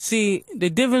See,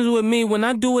 the difference with me, when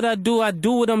I do what I do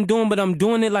what I'm doing, but I'm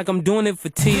doing it like I'm doing it for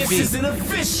TV. This is an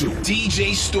official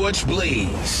DJ Storch Blaze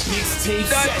mixtape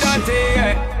session.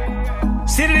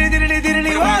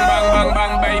 Bang, bang,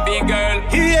 bang, baby girl.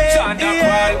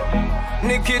 Yeah.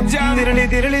 Nicky Jam.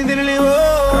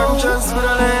 Conscious for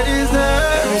the ladies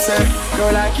there. Say,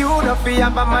 girl like you, no fear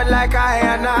of a man like I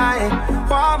and I.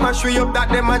 Farmer show you up that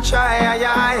them a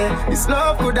try. This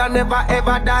love could have never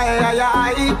ever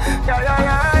die.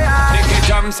 Nicky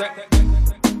Jam say.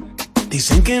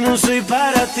 Dicen que no soy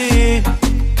para ti,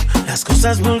 las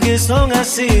cosas porque son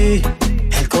así.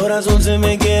 El corazón se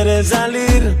me quiere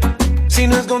salir. Si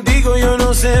no es contigo yo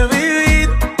no sé vivir.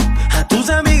 A tus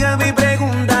amigas vi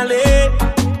pregúntale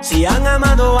si han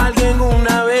amado a alguien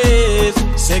una vez.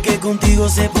 Sé que contigo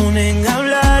se ponen a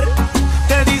hablar,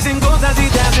 te dicen cosas y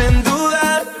te hacen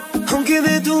dudar. Aunque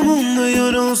de tu mundo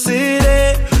yo no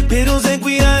seré, pero sé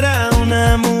cuidar a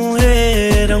una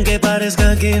mujer. Aunque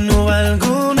parezca que no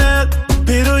valgo nada,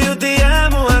 pero yo te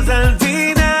amo hasta el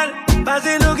final.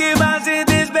 Pase lo que pase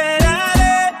te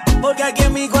esperaré, porque aquí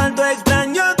en mi cuarto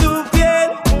extraño tu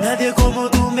piel. Nadie como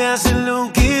tú me hace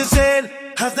enloquecer.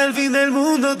 Hasta el fin del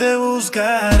mundo te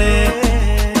buscaré.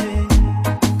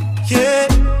 Yeah.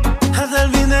 Hasta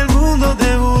el fin del mundo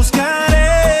te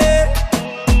buscaré.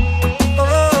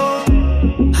 Oh.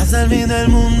 Hasta el fin del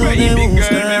mundo te Baby girl, me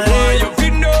buscaré. want you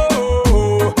to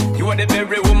know you are the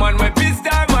very woman where this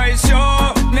time I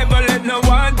show. Never let no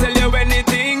one tell you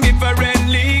anything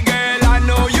differently, girl. I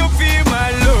know you feel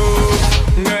my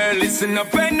love. Girl, listen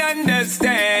up and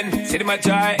understand. See them a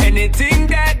try anything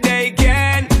that they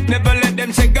can. Never let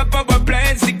them shake up our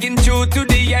plans, sticking true to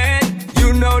the end.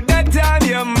 You know that I'm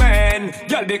your man.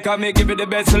 Girl, they call me give you the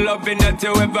best loving that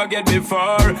you ever get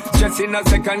before. Just in a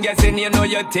second guessing, you know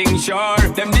your thing sure.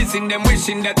 Them dissing, them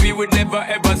wishing that we would never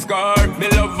ever score. Me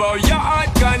love how your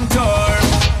heart contour.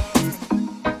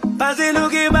 Pase lo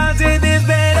que pase te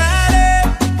esperaré,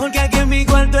 porque aquí en mi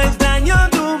cuarto extraño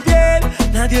tu piel.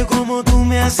 Nadie como tú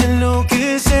me hace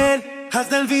enloquecer.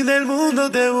 Hasta el fin del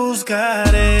mundo te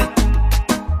buscaré.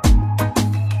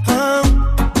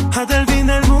 Hasta el fin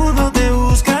del mundo te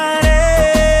buscaré.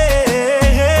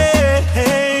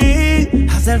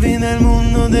 Hasta el fin del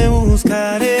mundo te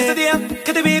buscaré. Ese día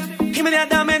que te vi,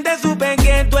 inmediatamente supe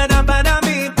que tú eras para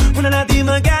mí. Una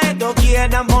lástima que a esto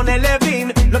quieran ponerle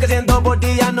fin. Lo que siento por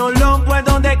ti ya no lo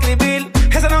puedo describir.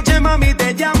 Esa noche mami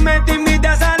te llamé, te invité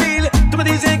a salir. Tú me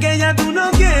dices que ya tú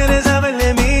no quieres saber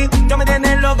de mí. Yo me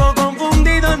tienes loco,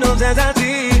 confundido, no seas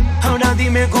así. Ahora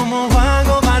dime cómo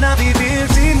hago para vivir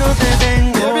si no te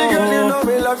tengo. Baby girl, you know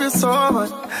me love you so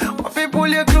much. Want to pull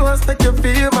you close, make you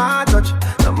feel my touch.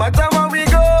 No matter where we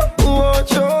go, want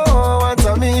you,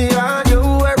 want me and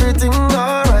you, everything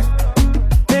alright.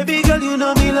 Baby girl, you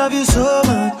know me love you so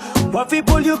much. Want to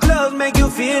pull you close, make you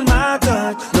feel my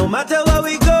touch. No matter where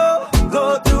we go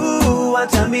through.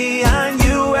 Want me and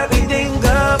you, everything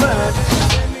covered.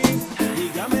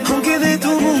 Aunque de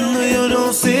tu mundo yo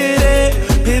no seré,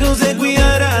 pero sé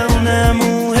cuidar a una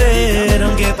mujer.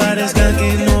 Aunque parezca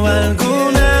que no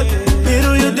valgo nada,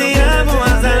 pero yo te amo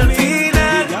hasta el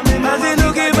final. Pase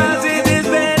lo que pase te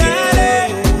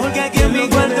esperaré, porque aquí en mi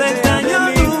cuarto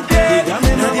extraño tu piel.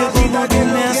 Nadie como tú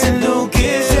me hace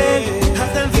enloquecer.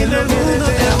 Hasta el fin del mundo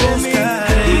te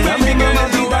buscaré. Dígame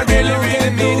mamacita que lo que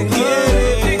tú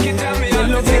quieres, que es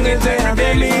lo que deseas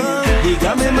de mí.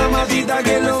 Dígame mamacita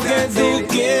que es lo que tú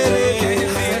quieres,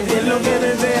 qué es lo que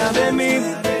deseas de mí.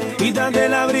 Quítate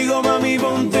el abrigo, mami,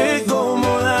 ponte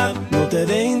cómoda. No te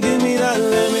de intimidar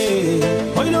de mí.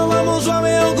 Hoy nos vamos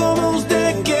suave o como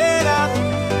usted quiera.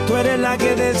 Tú eres la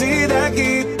que decide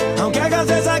aquí. Aunque hagas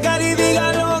esa cara y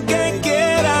digas lo que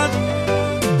quieras,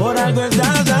 por algo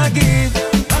estás aquí.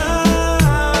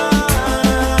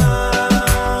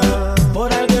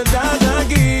 Por algo estás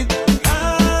aquí.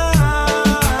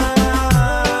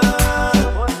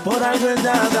 Por algo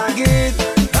estás aquí.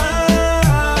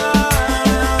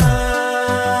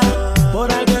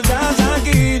 Por algo estás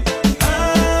aquí.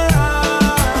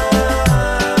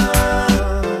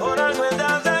 Por algo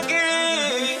estás aquí.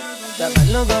 Estaba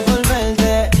loco por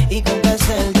verte y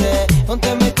complacerte.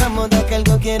 Ponte mi cómoda que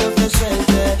algo quiero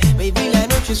ofrecerte. Baby, la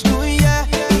noche es tuya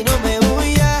y no me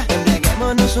huya.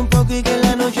 Embriaguémonos un poco y que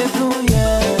la noche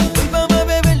fluya. Hoy vamos a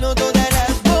beberlo todas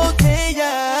las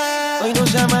botellas. Hoy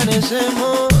nos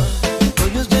amanecemos.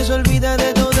 Hoy usted se olvida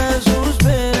de todas sus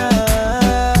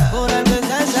penas. Por algo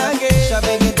estás aquí.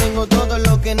 Sabe que tengo todo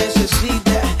lo que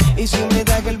necesita. Y si me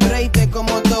da el break te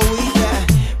como todita.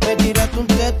 Me tiraste un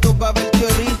texto pa' verte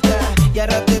ahorita. Y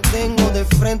ahora te tengo de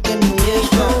frente en mi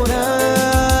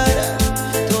explorar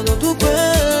todo tu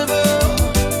cuerpo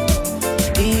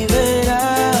y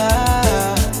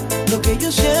verás que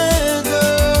yo siento.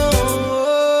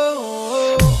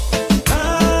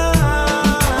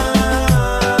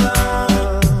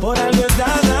 Por algo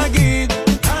estás aquí.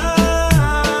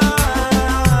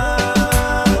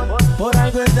 Por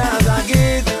algo estás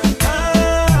aquí.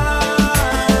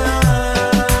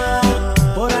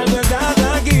 Por algo estás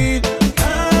aquí.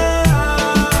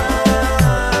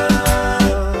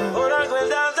 Por algo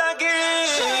estás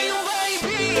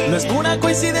aquí. No es una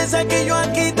coincidencia que yo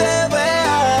aquí te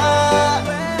vea.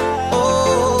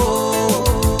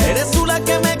 Oh, eres tú la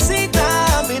que me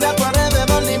excita. Mira a tu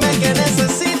alrededor, dime qué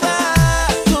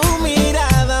necesitas. Tu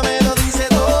mirada me lo dice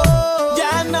todo.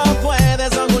 Ya no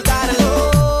puedes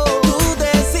ocultarlo. Tú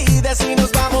decides si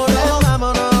nos vamos o no.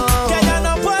 Vámonos, que ya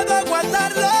no puedo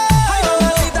aguantarlo. Ay,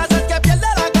 mamacita, es que pierde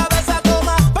la cabeza.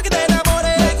 Toma, pa' que te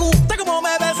enamores. Me gusta como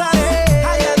me besas.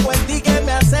 Hay algo en ti que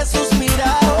me hace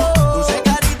suspirar. Dulce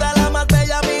carita, la más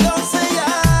bella, mi doncella.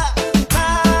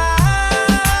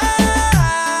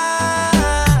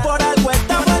 Por algo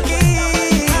estamos aquí.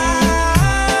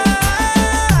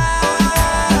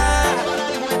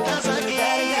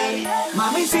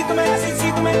 Mami, si tú me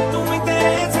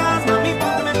interesas. Mami,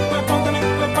 pónteme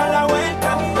pa' la vuelta.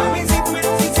 Mami, si tú me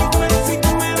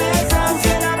besas.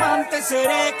 Fiel amante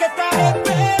seré que estaré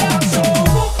esperando.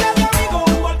 Busca de amigo,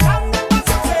 un volcán de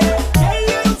pasión seré. Y en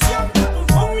la ilusión, un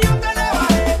puño te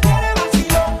elevaré. Tiene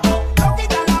vacilón, no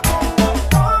quita la pongo.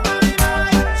 Toma mi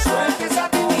maíz, suelta esa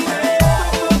timidez.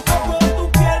 Toco tu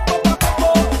piel poco a poco.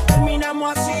 Terminamos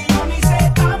así, yo ni sé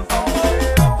tampoco.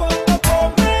 Toco,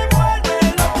 me vuelve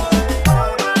loco.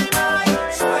 Toma mi maíz,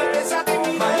 suelta esa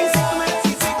timidez. Mami,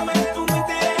 si tú me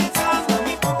interesas.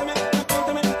 Mami, pónteme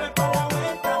pa' la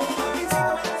vuelta. Mami,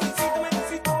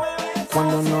 si tú me besas.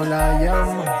 Cuando no la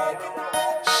llamo,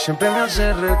 siempre me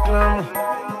hace reclamo.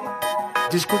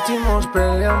 Discutimos,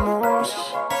 peleamos,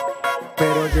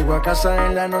 pero llego a casa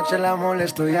en la noche, la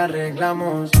molesto y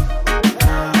arreglamos.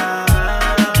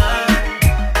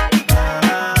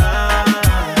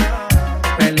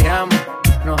 Peleamos,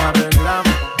 nos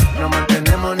arreglamos, nos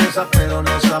mantenemos en esa, pero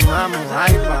nos amamos.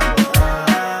 Ahí vamos.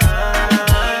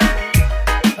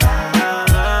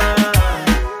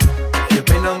 Qué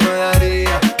pena me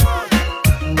daría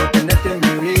no tenerte en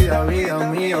mi vida, vida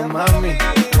mía, mami.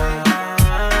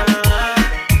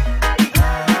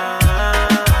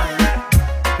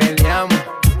 Peleamos,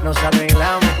 nos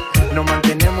arreglamos, nos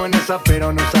mantenemos en esa,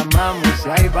 pero nos amamos. Y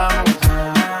ahí vamos.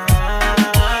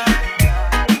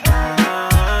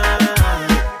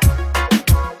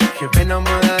 Qué pena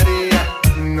me daría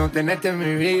no tenerte en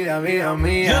mi vida, vida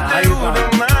mía. Yo te Ahí juro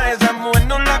vamos. más, esa mujer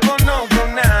no la conozco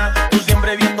nada. Tú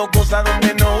siempre viendo cosas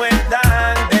donde no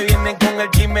están. Te vienen con el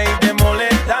chisme y te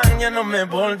molestan. Ya no me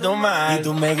porto mal. Y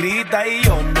tú me gritas y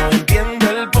yo no entiendo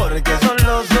el por qué.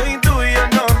 Solo soy tuyo,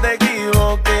 no te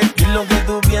equivoques. Y lo que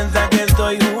tú piensas que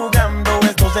estoy jugando,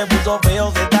 esto se puso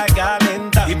feo, se está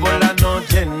calentando. Y por la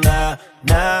noche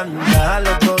al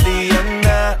otro día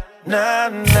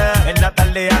en la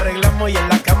tarde arreglamos y en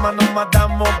la cama nos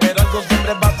matamos. Pero algo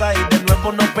siempre pasa y de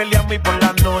nuevo nos peleamos. Y por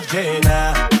la noche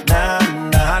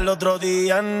al otro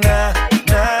día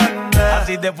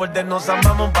así de fuerte nos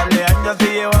amamos. Un par de años así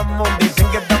llevamos. Dicen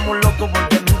que estamos locos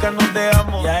porque nunca nos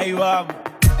dejamos. Y ahí vamos.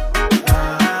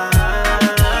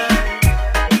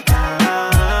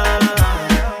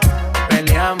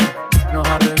 Peleamos, nos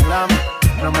arreglamos,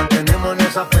 nos mantenemos en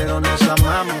esa, pero nos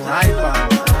amamos. Ahí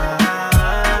vamos.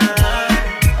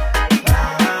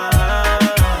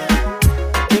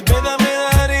 Qué pena me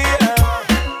daría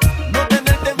no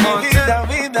tenerte en mi vida,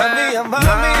 vida mía, mami.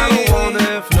 I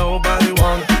wonder if nobody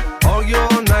want it. Argue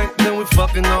all night, then we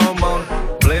fucking all morning.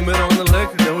 Blame it on the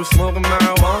liquor, then we smoking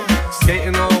marijuana.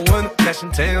 Skating all winter,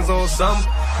 catching tans all summer.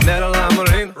 Met a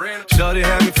Marina, shorty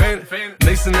had me fainting.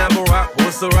 Mason never rock,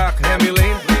 what's the rock? Had me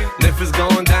leaning. And if it's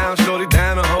going down, shorty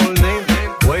down a whole name.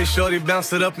 Way shorty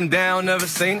bounce it up and down, never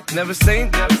seen.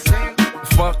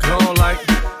 Fuck on like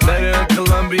met her in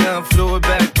Colombia and flew it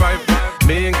back right.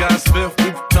 Me and God Smith,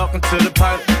 we talking to the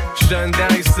pipe. Shutting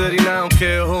down your city, now I don't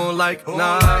care who don't like.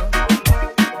 Nah.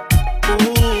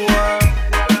 Ooh,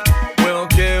 we don't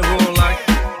care who don't like.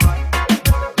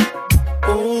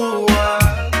 Ooh,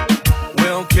 we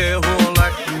don't care who don't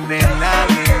like. Nena,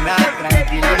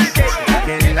 tranquilícese,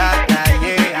 que en la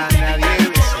calle a nadie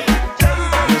bese.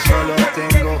 Yo solo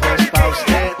tengo ojos pa'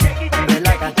 usted.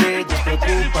 Relájate,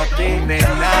 despreocúpate.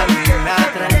 Nena,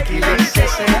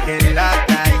 tranquilícese, que en la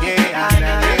calle a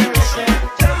nadie bese.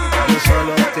 Yo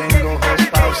solo tengo ojos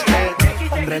pa' usted.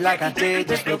 Relájate,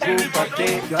 despreocúpate.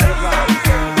 Yo ahí va.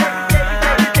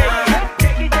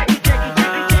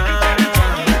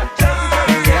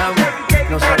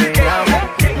 Nos arreglamos,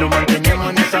 nos mantenemos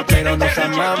en esa, pero nos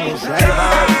amamos. Ahí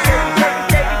vamos.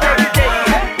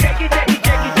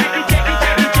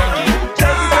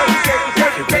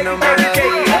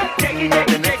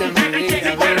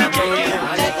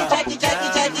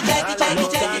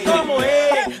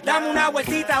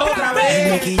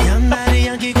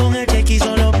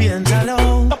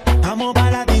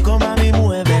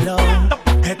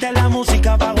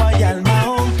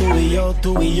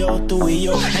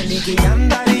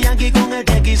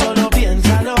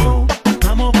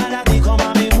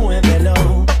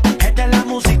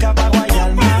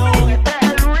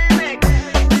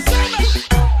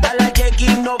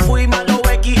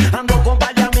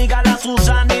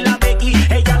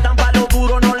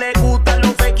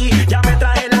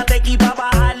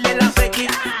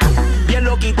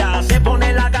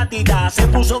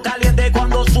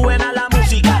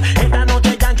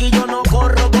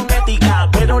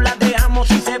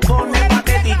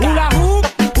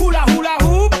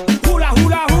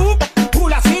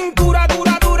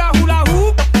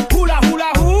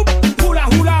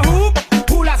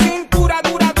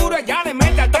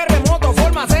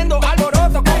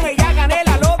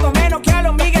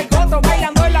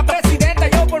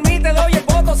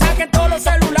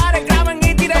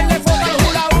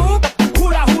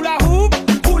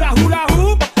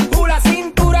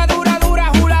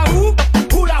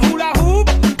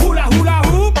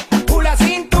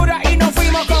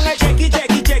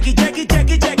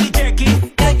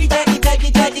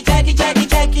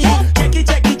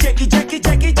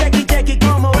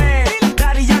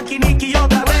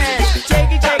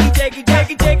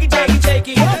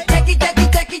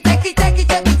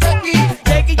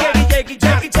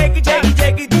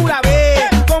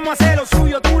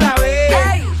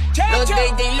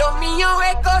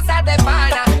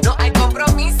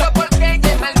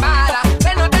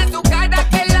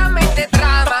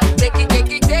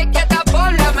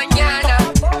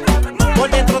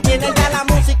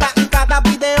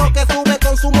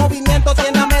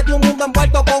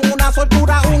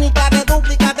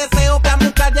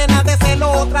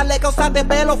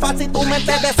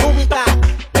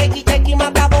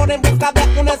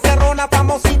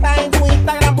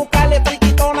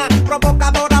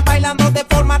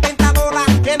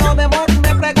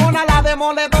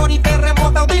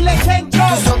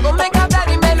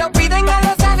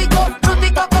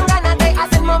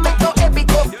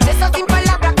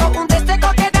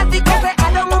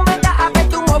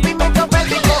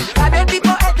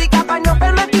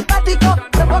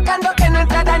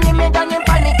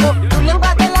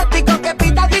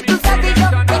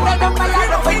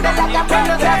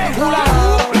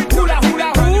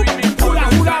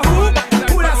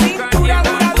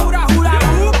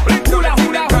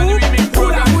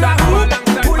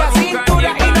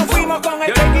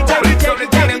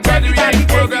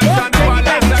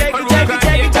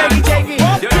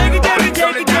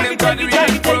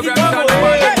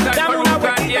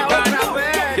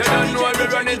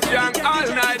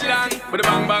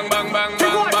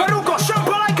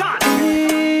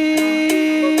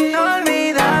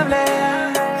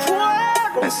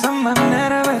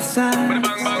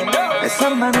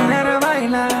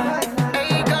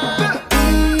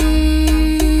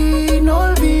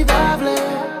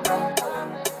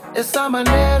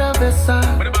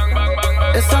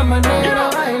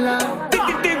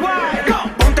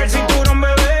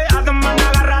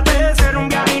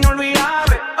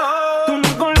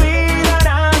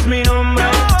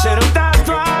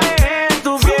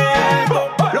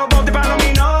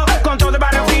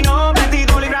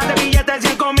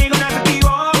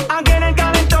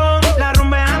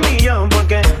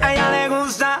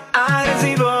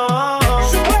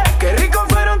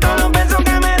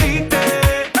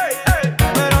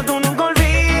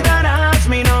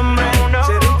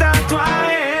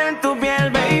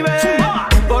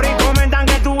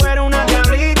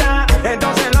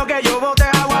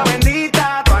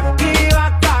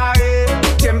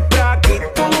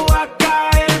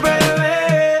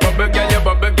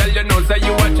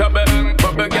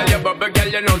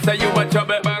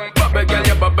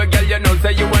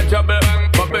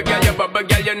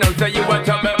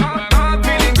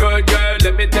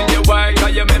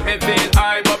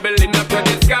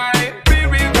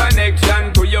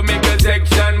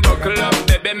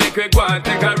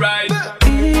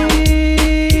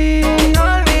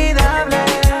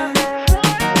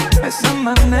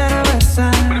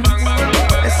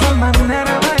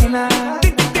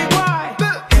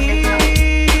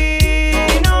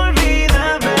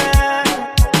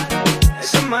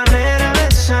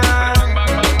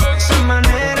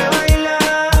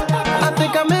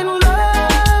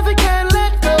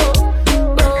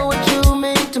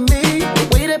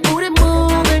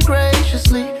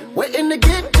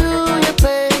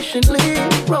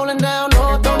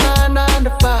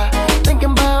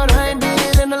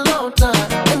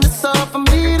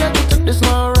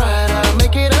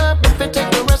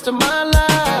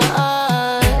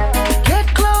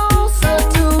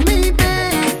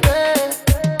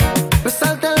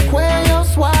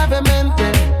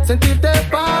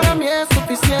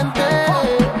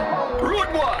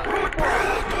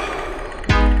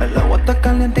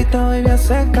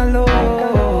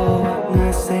 me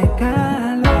hace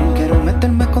calor. Quiero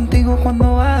meterme contigo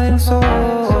cuando va el sol.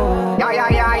 Ya,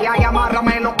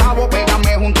 amárrame los cabos,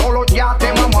 pégame junto los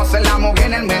yates. Vamos a hacer la movida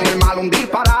en el medio, el mal un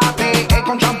disparate.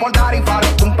 Con champol dar y faro,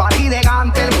 un party de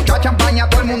gante. Mucha champaña,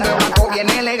 todo el mundo de blanco bien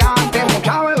elegante.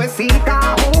 Mucha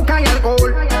bebecita, juca y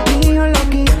alcohol. Mío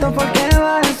loquito porque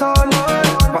va el sol.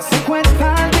 Pase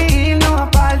cuenta de irnos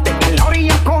aparte. En la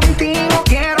orilla contigo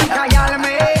quiero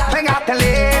callarme. Pégate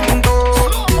lento,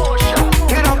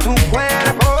 quiero tu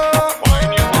cuerpo.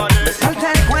 Besarte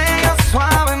el cuello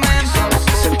suavemente.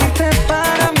 Sentirte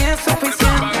para mí es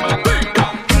suficiente.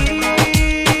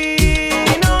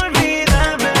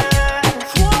 Inolvidable.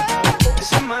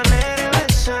 Esa manera de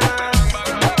besar,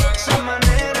 esa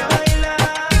manera de bailar.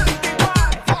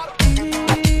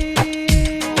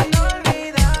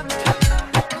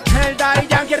 El Daddy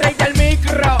Yankee, rey del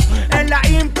micro, en la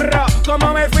impro,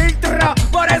 como me filtro,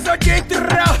 por eso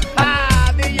chistro.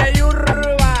 DJ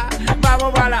Urba,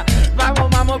 vamos bala, vamos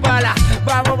bala,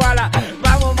 vamos bala,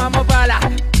 vamos bala,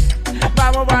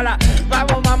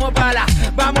 vamos bala,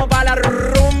 vamos bala,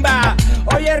 rumba.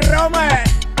 Oye, Rome.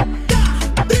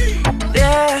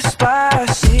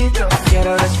 Despacito,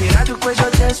 quiero respirar tu cuello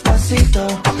despacito.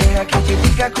 Deja que te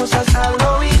diga cosas al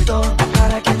oído,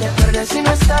 para que te pierdas si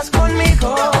no estás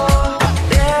conmigo.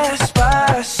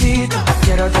 Despacito,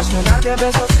 quiero desnudarte a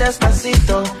besos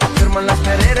despacito. Firmo en las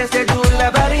paredes de tu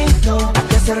laberinto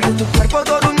y hacer de tu cuerpo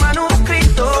todo un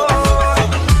manuscrito.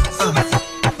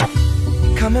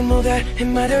 Come and move that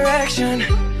in my direction.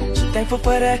 So thankful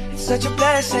for that, it's such a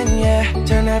blessing, yeah.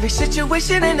 Turn every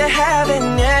situation into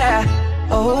heaven, yeah.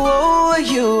 Oh,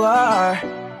 you are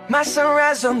my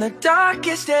sunrise on the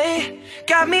darkest day.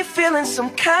 Got me feeling some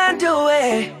kind of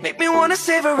way. Make me wanna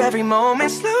savor every moment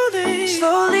slowly,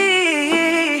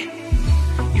 slowly.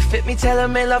 You fit me,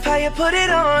 tailor-made, love how you put it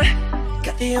on.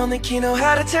 Got the only key, know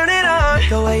how to turn it on.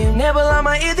 The way you nibble on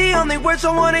my ear, the only words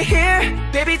I wanna hear.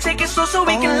 Baby, take it slow so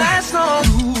we can last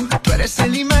long. Tú eres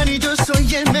el imán y yo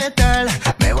soy el metal.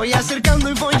 Me voy acercando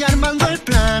y voy armando el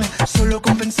plan. Solo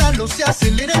con pensarlo se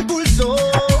acelera el pulso.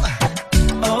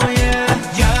 Oh yeah,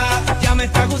 ya me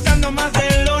está gustando más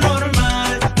de lo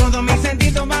normal. Todos mis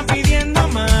sentidos van pidiendo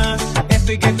más.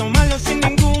 Esto hay que tomarlo sin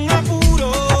ningún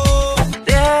apuro.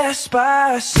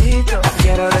 Despacito,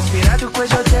 quiero respirar tu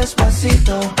cuello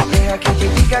despacito. Deja que te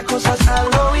diga cosas al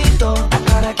oído,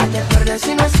 para que te pierdas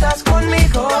si no estás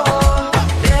conmigo.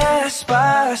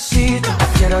 Despacito,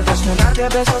 quiero desnudarte a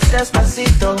besos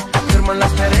despacito. Firmo en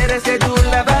las paredes de tu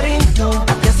laberinto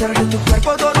y hacer de tu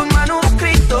cuerpo todo un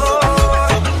manuscrito.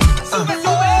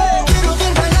 Quiero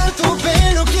ver bailar tu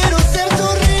pelo, quiero ser tu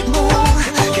ritmo.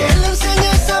 Que le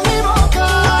enseñes a mi boca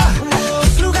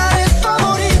tus lugares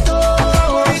favoritos.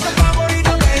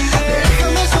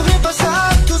 Déjame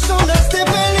sobrepasar tus zonas de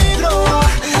peligro,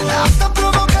 hasta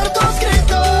provocar tus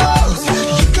gritos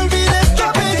y que olvides tu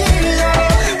apellido.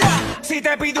 Si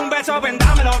te pido un beso, ven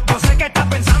dámelo. Yo sé que estás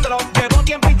pensándolo, llevo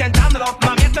tiempo intentándolo.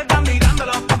 Mami, esto está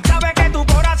mirándolo. Sabes que tu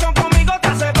corazón conmigo te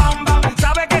hace bam bam.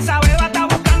 Sabes que esa beba está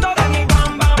buscando de mi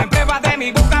bam bam. Me pruebas de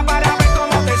mi boca para ver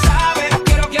cómo te sabe.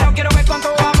 Quiero ver cuánto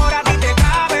amor a ti te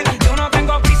cabe. Yo no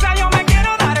tengo prisa, yo me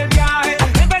quiero dar el viaje.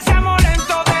 Empecemos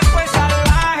lento, después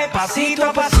salvaje. Pasito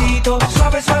a pasito,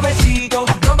 suave suavecito,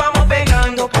 nos vamos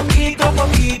pegando poquito a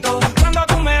poquito. Cuando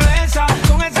tú me besas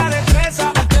con esa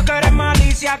destreza, yo que eres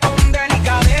malicia con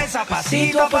delicadeza.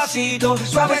 Pasito a pasito,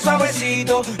 suave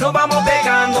suavecito, nos vamos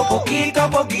pegando poquito a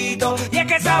poquito. Y es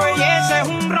que esa belleza es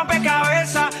un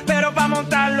rompecabezas, pero para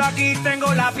montarlo aquí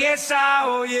tengo la pieza,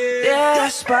 oye.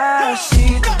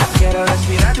 Despacito, quiero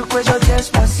respirar tu cuello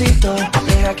despacito.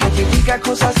 Deja que te diga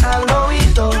cosas al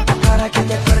oído, para que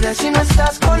te pierdas si no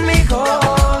estás conmigo.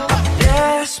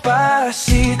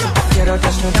 Despacito, quiero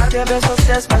desnudarte a besos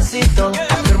despacito.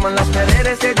 Firmo en las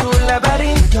paredes de tu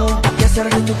laberinto y hacer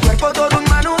de tu cuerpo todo un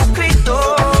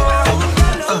manuscrito.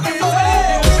 Quiero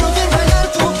ver bailar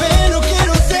tu pelo,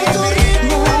 quiero ser tu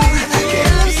ritmo. Que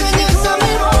le enseñes a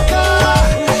mi boca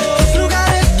tus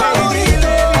lugares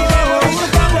favoritos.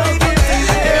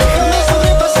 Déjame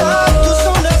sobrepasar tus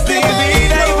zonas de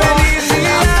peligro,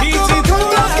 hasta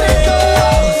provocar tus gritos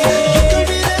y que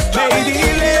olvides tu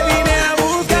apellido. Vine a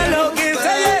buscar lo que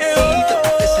se llevó.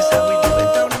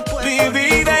 Mi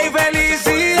vida y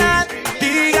felicidad.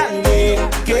 Díganme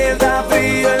que está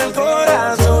frío el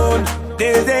corazón.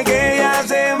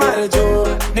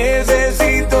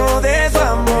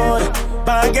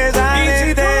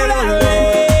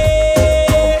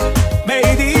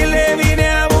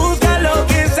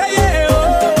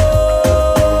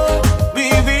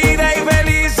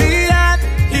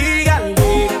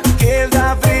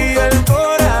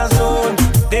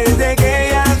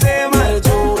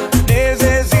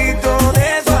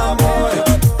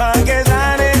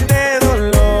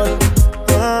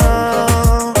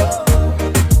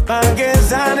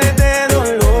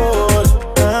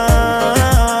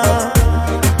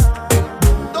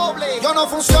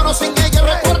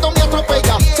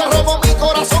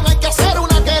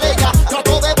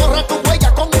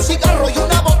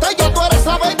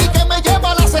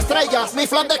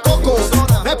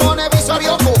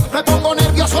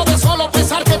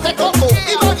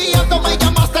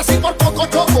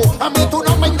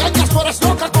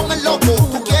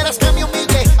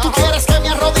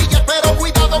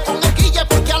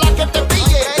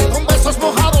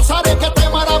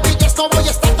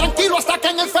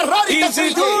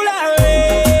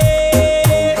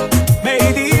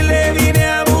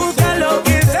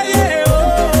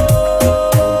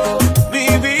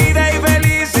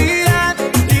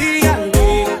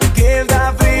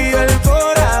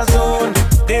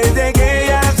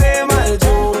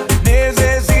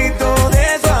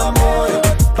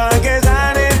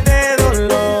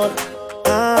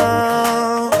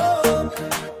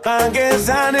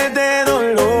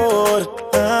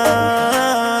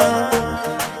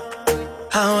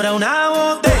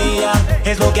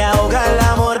 es lo que ahoga el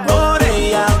amor por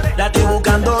ella. La estoy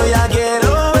buscando, ya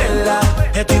quiero verla.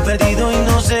 Estoy perdido y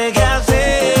no sé qué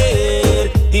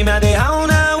hacer. Y me ha dejado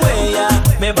una huella.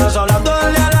 Me paso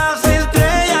hablándole a las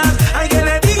estrellas. Hay que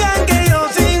le digan que yo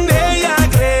sin ella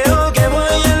creo que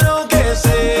voy a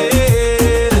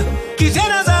enloquecer.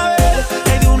 Quisiera saber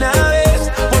de una vez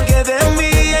por qué de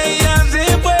mí ella se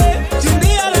fue. Si un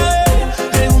día la ve,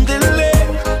 pregúntenle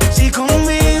si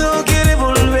conmigo quiere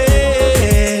volver.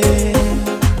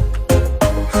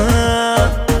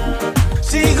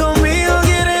 Si conmigo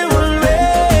quiere volver.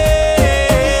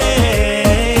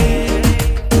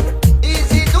 Y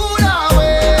si tú la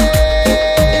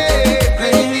ves,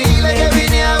 dile que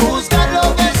vine a buscar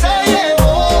lo que se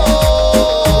llevó.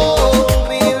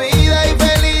 Mi vida y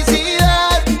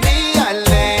felicidad.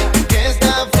 Dígale que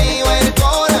está frío el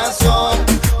corazón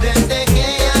desde que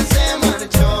ella se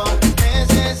marchó.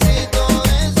 Necesito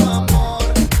de su amor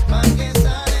para que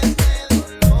sane este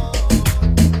dolor.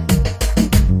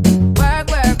 Work,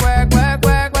 work, work, work,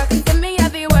 work, work. See me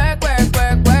happy, work, work,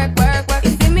 work, work, work, work.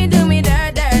 You see me do me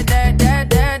dirt, dirt, dirt, dirt,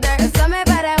 dirt, dirt. So me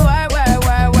para work, work,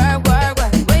 work, work, work,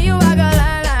 work. When you walk a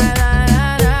la, la, la, la,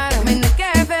 la. Me no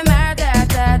care if it matter,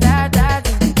 da, da, da, da.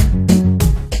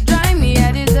 Drive me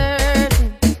a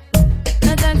desertion.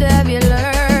 No time to have you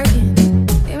lurking.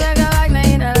 You make a like, now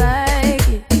you don't like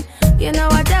it. You know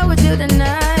I dealt with you the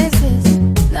nicest.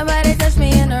 Nobody touched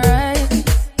me in a righteous.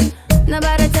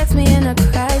 Nobody text me in a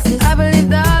crisis. I believe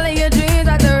that all of your dreams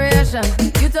are duration.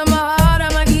 You took my heart,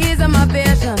 all my keys, and my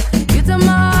patience. You took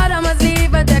my heart, I must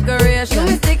leave a decoration. You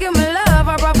mistaken my love,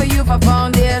 I brought for you for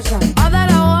foundation. All that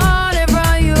I wanted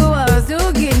from you was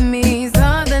to give me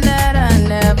something that I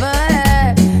never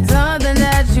had, something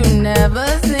that you never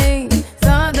seen,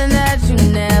 something that you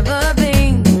never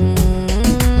been.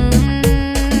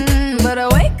 But I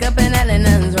wake up and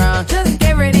nothing's wrong. Just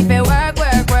get ready for work,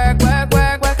 work, work, work,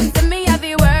 work, work. See me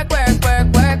happy, work, work, work,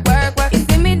 work, work, work. You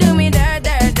see me do me dirt,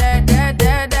 dirt, dirt, dirt,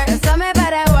 dirt, dirt. So me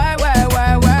better work, work,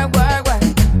 work, work, work, work.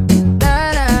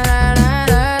 Da, da, da, da,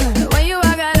 da. When you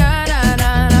walk out, na, na,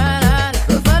 na, na, na.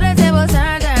 Before the table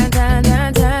turn, turn, turn,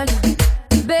 turn, turn.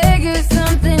 Beg you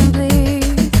something,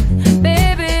 please.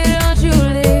 Baby, don't you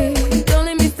leave. Don't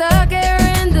leave me stuck here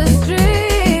in the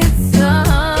streets. If I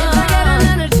get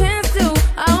another chance to,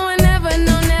 I would never,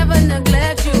 no, never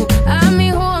neglect you. I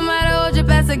mean, who am I to hold your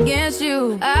best against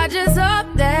you? I just hope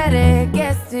that it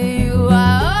gets to you.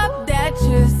 I hope that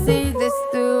you see this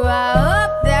through. I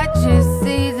hope that you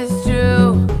see this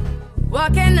true.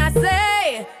 What can I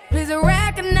say? Please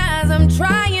recognize I'm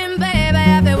trying, baby.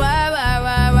 I feel why.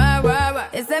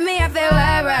 It's me, I feel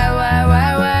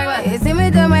why. You see me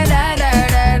do my da da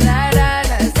da da da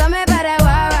da. So me better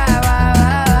why.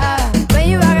 When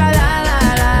you walk a la la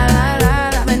la la la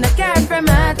la. When the car from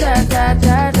my da da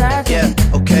da da. Yeah,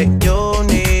 okay, you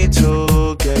need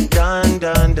to get done,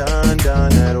 done, done,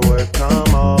 done at work,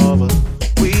 come over.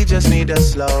 We just need to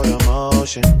slow the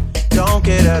motion. Don't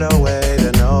get out of the way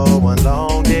to no one.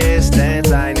 Long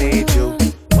distance, I need you.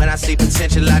 When I see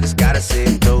potential, I just gotta see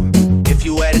it through. If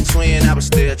you had a twin, I would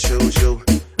still choose you.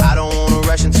 I don't wanna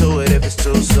rush into it if it's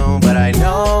too soon, but I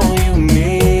know you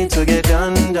need to get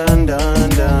done, done, done,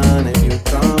 done if you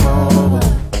come over.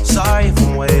 Sorry if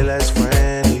I'm way less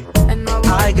friendly.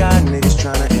 I got niggas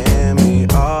tryna end me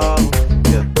off.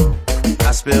 Yeah.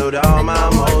 I spilled all my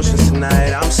emotions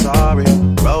tonight, I'm sorry.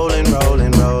 Rolling,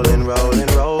 rolling, rolling, rolling,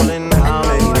 rolling. How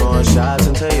many more shots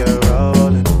until you're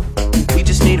rolling? We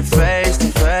just need a face to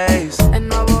face.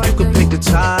 You could pick the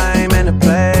time and the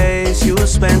place. You'll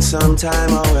spend some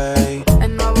time away.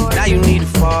 Now you need to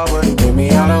forward and give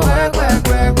me all the work, work,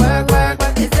 work, work, work,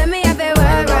 work. It's me, I feel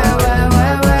why.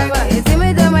 You see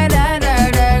me do my da da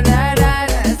da da da.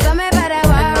 So me better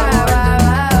why.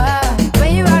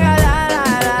 When you walk a la la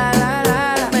la la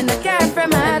la. When the car from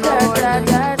my da da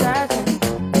da da.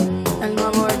 El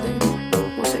nuevo orden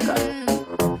musical.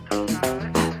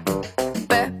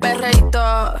 Perreíto,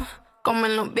 como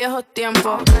en los viejos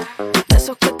tiempos. De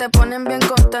esos que te ponen bien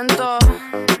contento.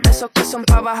 De esos que son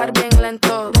pa' bajar bien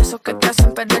lento. De esos que te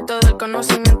hacen perder todo el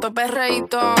conocimiento.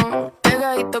 Perreíto,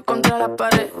 pegadito contra la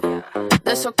pared.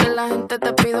 De esos que la gente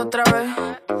te pide otra vez.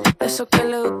 De esos que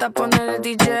le gusta poner el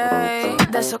DJ.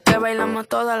 De esos que bailamos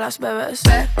todas las bebés.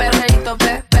 Perreíto,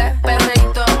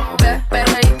 perreíto, perreíto,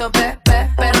 perreíto,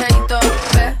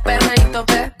 perreíto,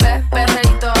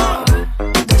 perreíto.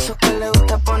 De esos que le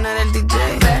gusta poner el DJ.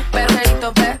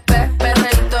 Perreíto, perreíto,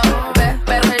 perreíto,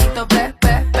 perreíto,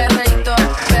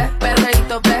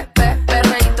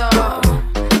 perreíto.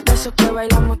 De esos que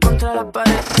bailamos contra la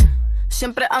pared.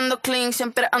 Siempre ando clean,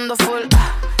 siempre ando full.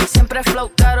 Siempre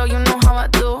flow caro, you know how I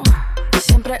do.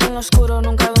 Siempre en lo oscuro,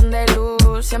 nunca donde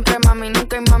luz. Siempre mami mami,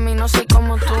 nunca y mami, no soy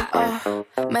como tú.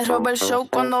 Me roba el show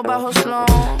cuando bajo slow.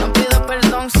 No pido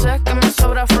perdón, sé que me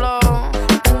sobra flow.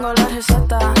 Tengo la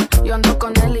receta, yo ando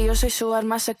con él y yo soy su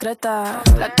arma secreta.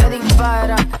 La que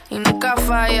dispara y nunca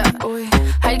falla. Uy,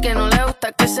 al que no le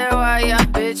gusta que se vaya,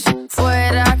 bitch.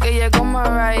 Fuera que llegó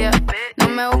Mariah. No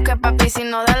me busques papi si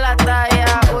no da la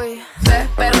talla. Uy,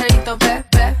 perreíto,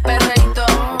 perreíto,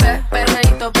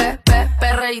 perreíto, perreíto,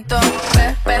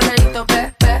 perreíto,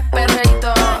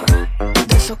 perreíto.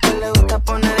 De esos que le gusta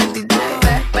poner el DJ.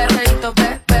 Perreíto,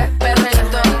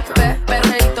 perreíto,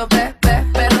 perreíto, perreíto,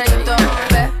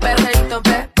 perreíto,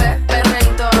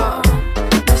 perreíto.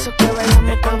 De esos que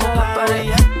bailamos cuando la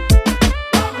pared.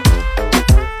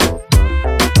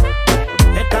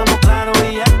 Estamos claros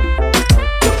y ya.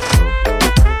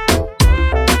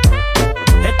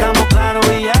 Estamos claros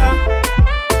y ya.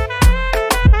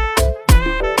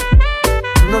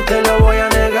 No te lo voy a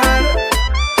negar.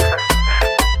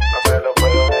 No te lo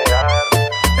puedo negar.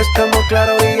 Estamos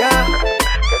claros y ya.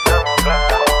 Estamos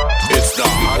claros. It's the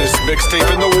hottest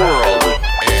mixtape in the world.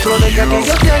 Solo deja que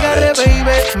yo te agarre,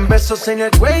 baby. Besos en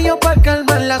el cuello pa'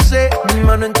 calmar la sed. Mi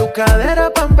mano en tu cadera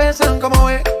pa' empezar como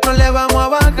es. No le vamos a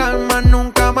bajar más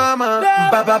nunca, mamá.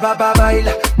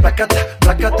 Baila, placata,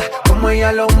 placata. Como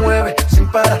ella lo mueve,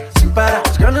 sin parar, sin parar.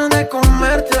 Las ganas de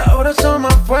comerte ahora son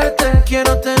más fuertes.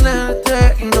 Quiero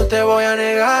tenerte y no te voy a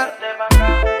negar.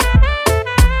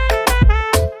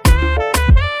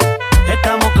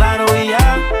 Estamos claros y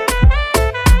ya.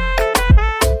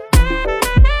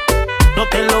 No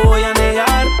te lo voy a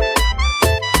negar.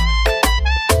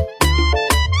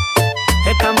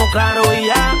 Estamos claros y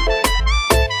ya.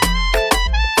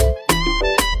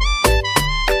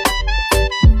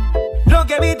 Lo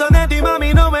que he visto de ti,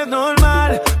 mami, no es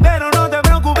normal. Pero no te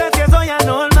preocupes que soy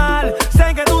anormal.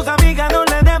 Sé que tus amigas no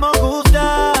les debemos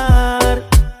gustar.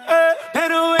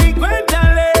 Pero ven,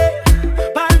 cuéntale,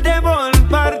 parte por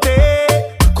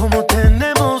parte. Como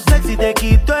tenemos sexy, te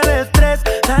quito el estrés.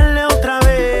 Dale otra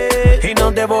vez y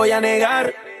no te voy a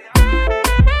negar.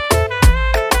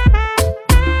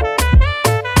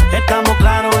 Estamos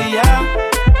claros y ya.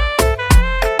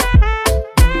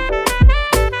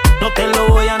 No te lo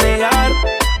voy a negar.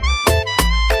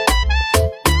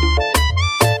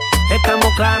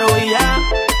 Estamos claros y ya.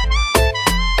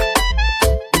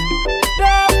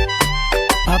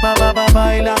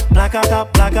 Baila, placata,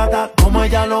 placata. Como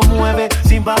ella lo mueve,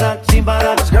 sin parar, sin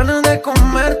parar. Las ganas de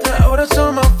comerte ahora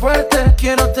son más fuertes.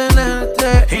 Quiero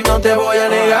tenerte y no te voy a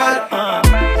negar.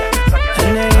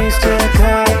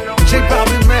 J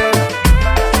Balvin, man.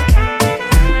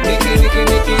 Nicky,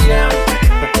 yeah.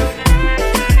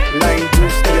 La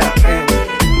industria en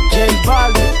J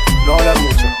Balvin. No habla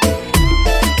mucho.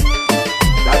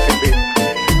 Dale beat.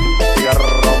 Siga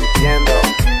rompiendo.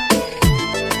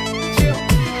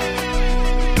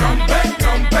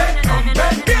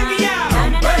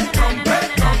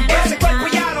 Ese cuerpo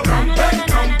ya lo rompe.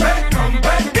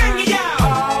 Bien y ya.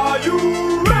 Are you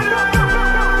ready?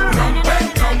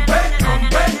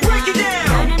 Break it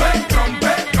down.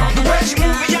 The way she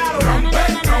move it ya lo rompe.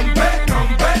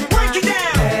 Break it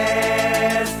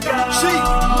down. See,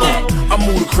 I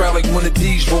move the crowd like when the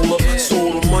D's roll up. So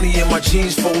all the money in my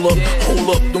jeans fold up. Hold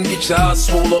up, don't get your eyes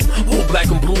swole up. Whole black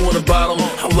and blue on the bottom.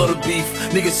 I love the beef.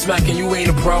 Niggas smacking, you ain't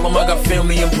a problem. I got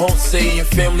family in Ponce and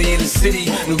family in the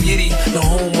city. New Yiddy, the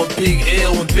home of Big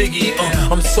L and Biggie.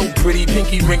 I'm so pretty,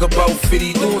 pinky ring about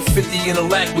 50. Doing 50 in a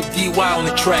lack with DY on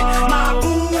the track. My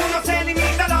boo no se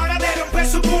limita a la hora de romper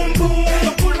su boom boom.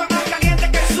 Dos curvas más calientes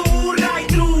que su right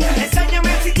through.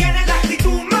 Enséñame si tienes la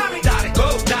actitud, mami. Dale,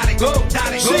 go, dale, go,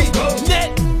 dale, go.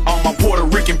 Net. All my Puerto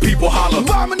Rican people holler.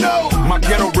 My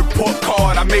ghetto report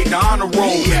card, I made the honor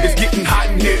roll. It's getting hot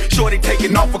in here. Shorty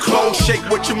taking off her clothes. Shake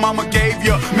what your mama gave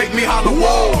you. Make me holler,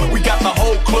 whoa. We got the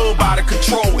whole club out of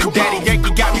control. And Daddy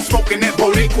Yankee got me smoking that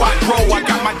Boricua Quattro. I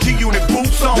got my G-Unit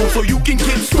boots on, so you can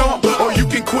get stumped. Or you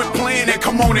can quit playing and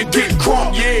come on and get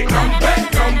crunk, yeah.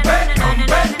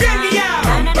 Bien y ya.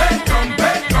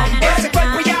 Ese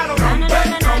cuerpo ya lo rompe.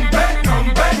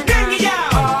 Bien y ya.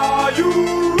 Are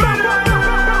you ready?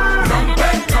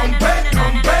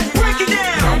 Break it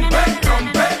down.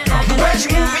 The way she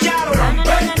move it ya lo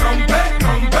rompe.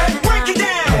 Break it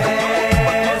down.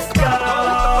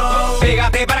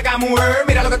 Pégate para acá, mujer.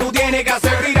 Mira lo que tú tienes que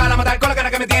hacer. Ir a la matar con la cara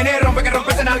que me tiene. Rompe que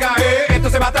rompe ese nalga. Esto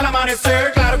se va hasta el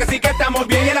amanecer. Claro que sí que estamos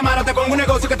bien. Y en la mano te pongo un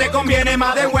negocio que te conviene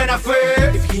más de buena fe.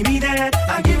 If you give me that,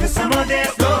 I give you some of this.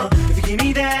 If you give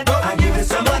me that, I give you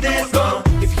some of this.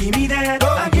 If you give me that,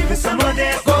 I give you some of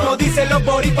this. Como dicen los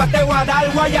boricuas, te voy a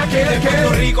dar Guayaquil. De Puerto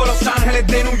Rico, Los Ángeles,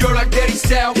 de New York, like Dirty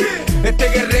South. Este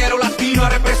guerrero latino ha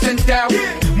representado.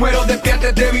 Muero de pie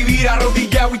antes de vivir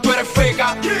arrodillado y tú eres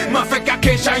feca. Más feca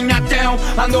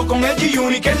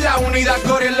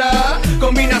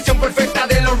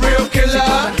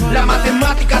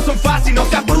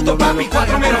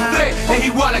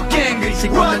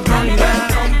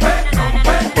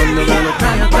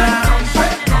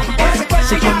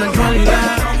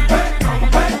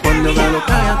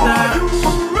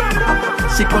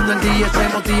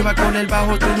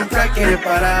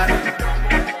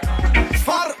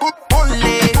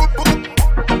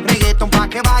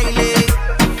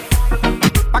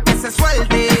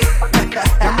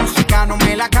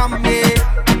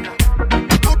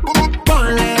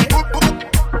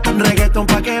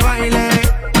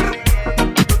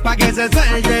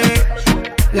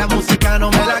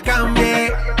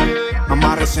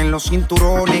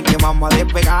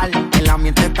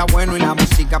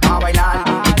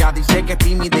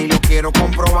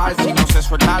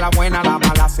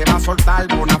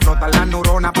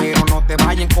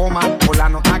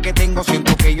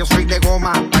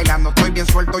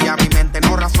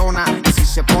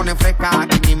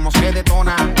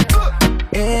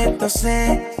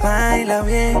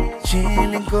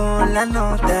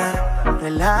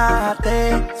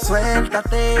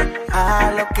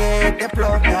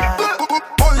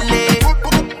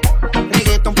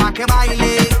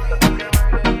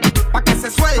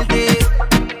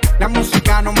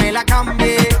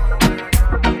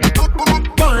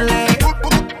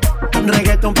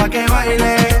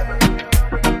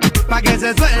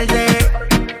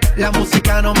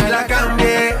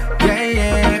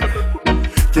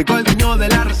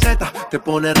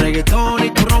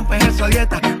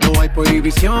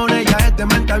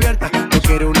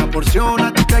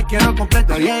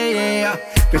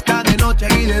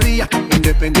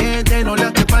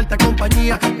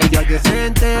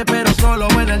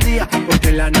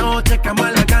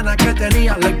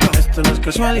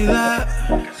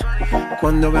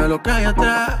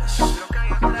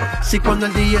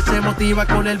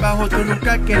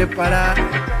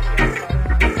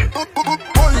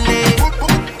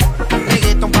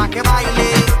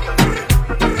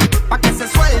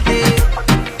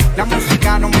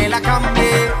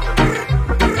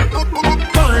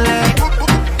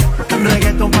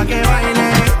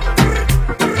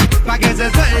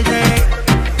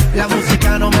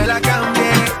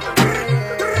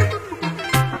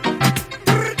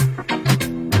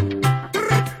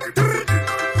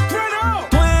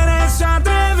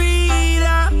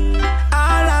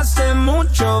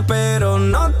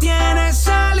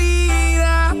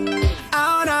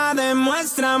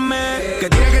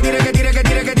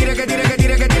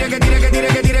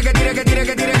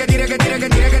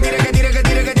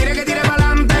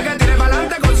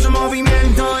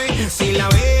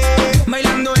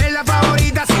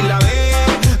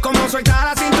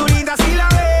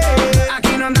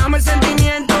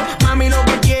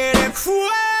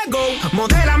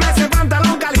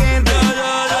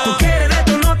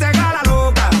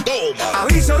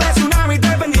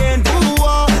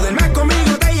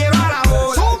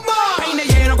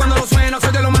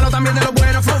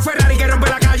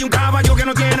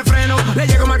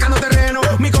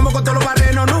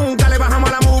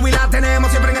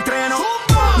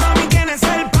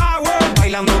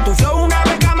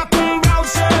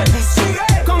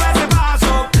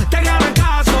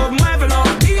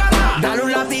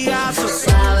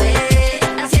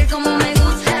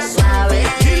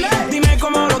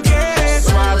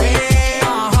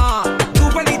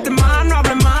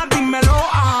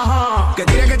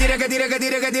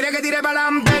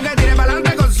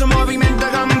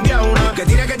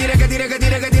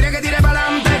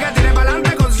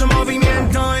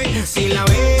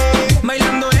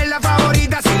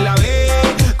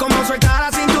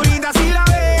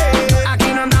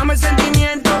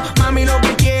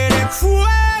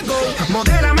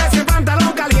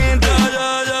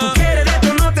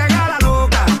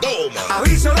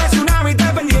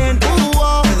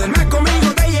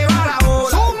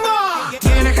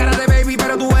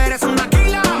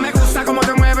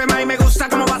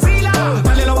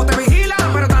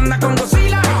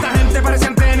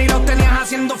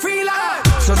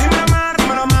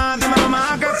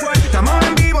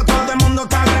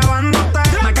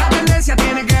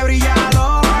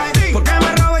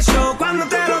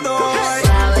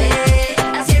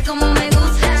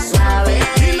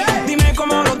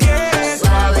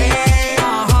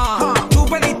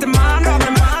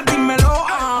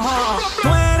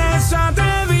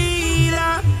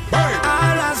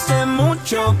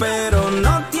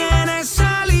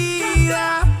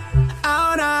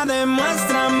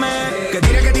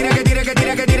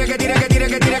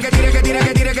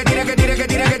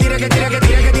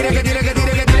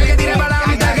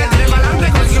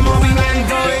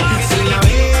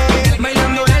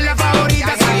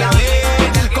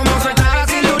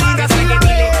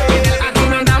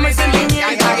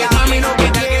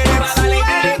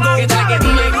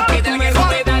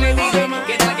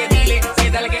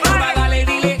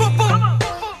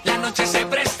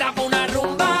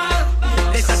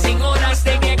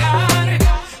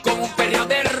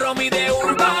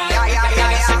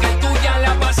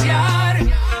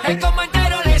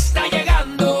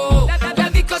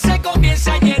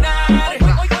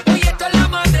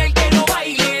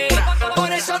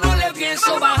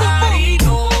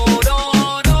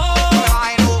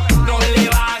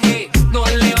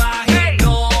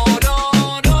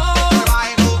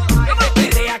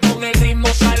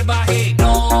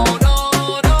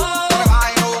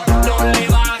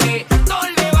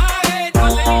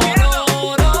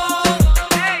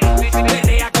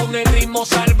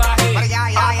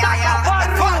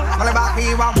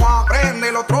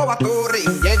de los trovaturri.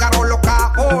 Llegaron los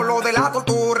capos, los de la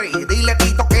torturri. Dile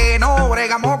Tito que no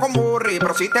bregamos con burri.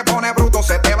 Pero si te pones bruto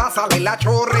se te va a salir la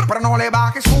churri. Pero no le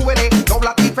bajes, súbele,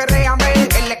 doblate y ferréame.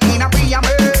 En la esquina píllame.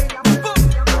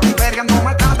 Vergando,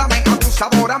 maltrátame,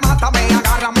 abusadora, mátame.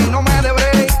 Agárrame y no me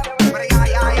debré.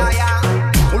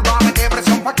 Urbame de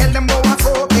presión pa' que el dembow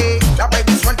azote. La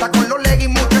baby suelta con los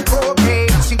leggings, mucho escote.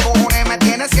 Sin cojones me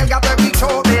tienes si el gato es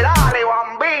bichote. Dale,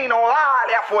 bambino,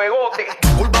 dale a fuegote.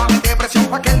 Urbame de presión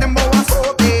pa' que el dembow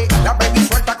azote. La baby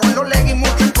suelta con los leggings,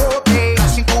 mucho escote.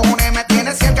 Sin cojones me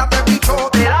tienes si el gato es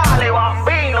bichote. Dale,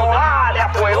 bambino, dale a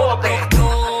fuegote.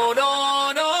 No,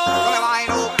 no, no.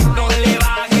 No le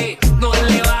baje, no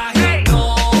le baje.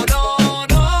 No, no,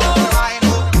 no.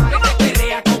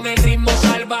 Perrea con el ritmo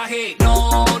salvaje.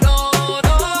 No, no,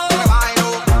 no.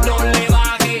 No le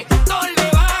baje, no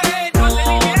le baje. No,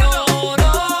 no,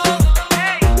 no.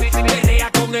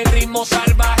 Perrea con el ritmo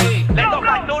salvaje.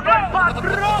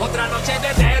 Otra noche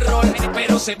de terror,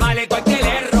 pero se vale cualquier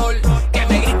error. Que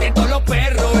me griten todos los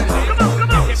perros.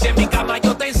 Si en mi cama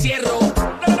yo te encierro,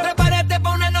 prepárate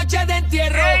pa' una noche de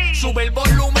entierro. Sube el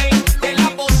volumen de la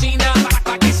bocina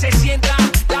pa' que se sienta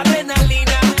la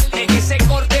adrenalina en ese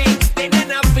corte de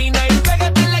nena fina. Y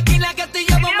pégate en la esquina que tú y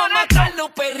yo vamos a matarnos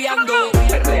perreando.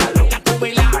 Perréalo,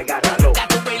 gatúbela, agárralo,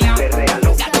 gatúbela,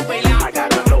 perréalo, gatúbela,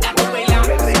 agárralo, gatúbela,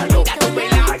 perréalo,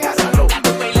 gatúbela, agárralo,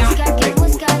 gatúbela.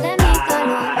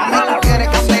 Mami, tú quieres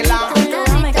candela.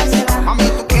 Mami,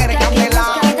 tú quieres candela.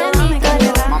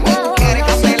 Mami, tú quieres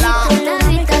candela.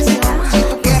 Si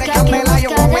tú quieres candela, yo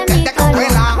voy a meterte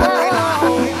candela.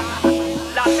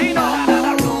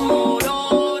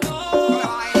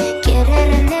 Quiere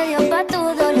remedio pa' tu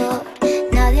dolor.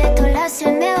 Nadie te lo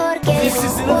hace mejor que This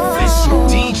is an yo. official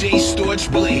DJ Storch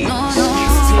Blaze.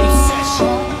 Mixtape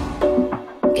session.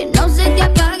 Que no se te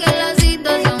apague la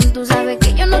situación. Tú sabes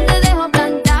que yo no te dejo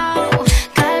plantado.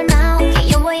 Calmao, que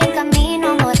yo voy en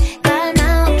camino, amor.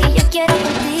 Calmao, que yo quiero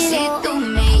contigo. Si tú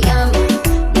me llamas,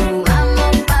 nos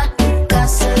vamos pa' tu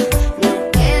casa. Nos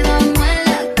quedamos en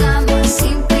la cama,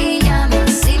 sin pijama,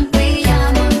 sin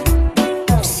pijama.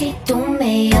 Si tú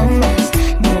me llamas,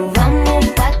 nos vamos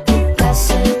pa' tu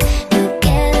casa. Nos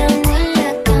quedamos en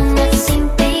la cama, sin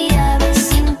pijama,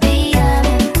 sin pijama.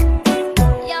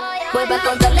 Vuelve a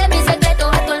contarle mis secretos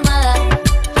a tu almohada.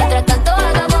 Mientras tanto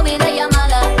hagamos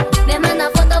videollamada. Me manda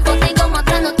fotos, fotico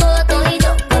mostrando todo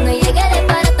todito. Cuando llegue de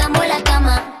para estamos en la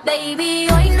cama. Baby,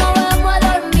 hoy no vamos a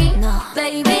dormir.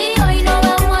 Baby, hoy no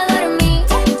vamos a dormir.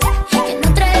 Que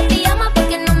no traje pijama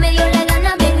porque no me dio la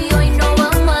gana. Baby, hoy no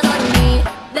vamos a dormir.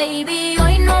 Baby,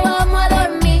 hoy no vamos a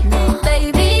dormir.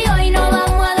 Baby, hoy no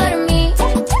vamos a dormir.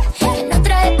 Que no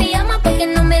traje pijama porque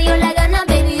no me dio la gana.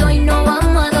 Baby, hoy no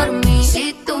vamos a dormir.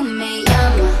 Si tú me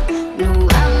llamas, nos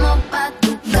vamos pa'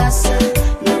 tu casa.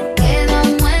 Nos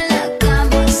quedamos en la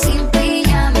cama, sin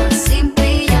pijama, sin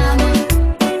pijama.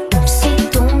 Si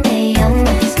tú me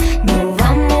llamas, nos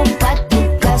vamos pa' tu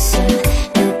casa.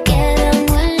 Nos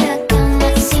quedamos en la cama,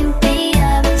 sin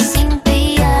pijama, sin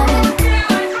pijama.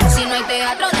 Si no hay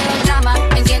teatro de los dramas,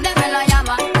 enciéndeme la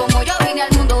llama. Como yo vine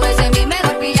al mundo, ese es mi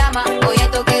mejor pijama. Hoy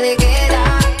es toque de queda,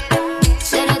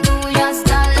 seré tuya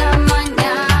hasta la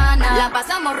mañana. La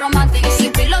pasamos romántica,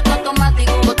 sin piloto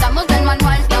automático. Botamos del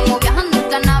manual, estamos viajando en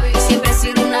cannabis. Siempre he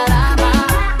sido una dama,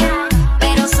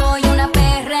 pero soy una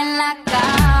perra en la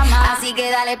cama. Así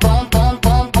que dale pom, pom,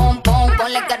 pom, pom, pom.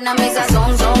 Ponle carne a mi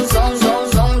sazón,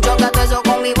 son. Choca todo eso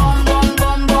con mi bom, bom,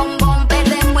 bom, bom, bom.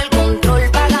 Perdemos el control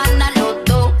pa' ganar los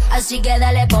dos. Así que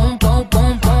dale pom, pom,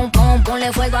 pom, pom, pom.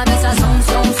 Ponle fuego a mi sazón,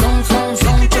 son.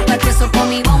 Choca todo eso con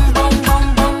mi bom, bom,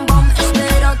 bom, bom, bom.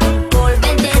 Espero tu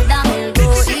volver, te dame el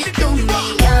gol. Si tú me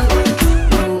llamas,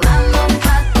 nos vamos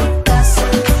pa' tu casa.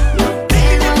 Nos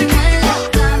quedamos en la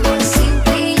cama, sin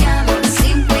pijama,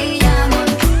 sin pijama.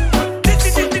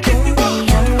 Si tú me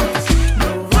llamas,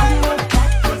 nos vamos pa'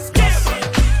 tu casa.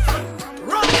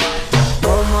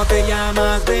 ¿Cómo te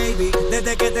llamas, baby?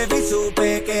 Desde que te vi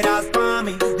supe que eras pa'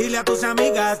 mí. Dile a tus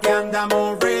amigas que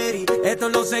andamos ready. Esto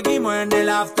lo seguimos en el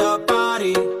after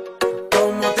party.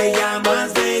 ¿Cómo te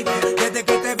llamas, baby? Desde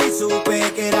que te vi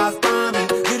supe que eras pa' mí.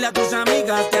 Dile a tus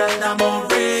amigas que andamos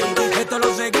ready. Esto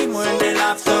lo seguimos en el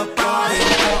after party.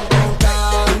 Con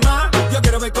calma, yo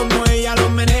quiero ver cómo ella lo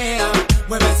menea.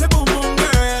 Mueve ese boom boom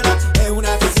girl. Es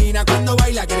una asesina cuando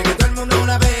baila, quiere que todo el mundo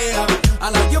la vea. I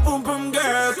like your boom boom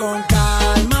girl. Con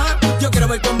calma, yo quiero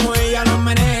ver cómo ella lo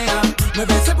menea.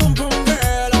 Mueve ese boom boom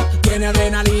girl. Tiene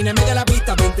adrenalina, mete la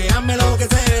pista, venteame lo que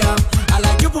sea. I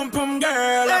like your boom boom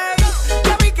girl. Hey,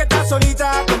 ya vi que estás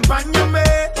solita, acompáñame.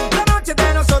 La noche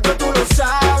de nosotros tú lo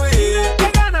sabes.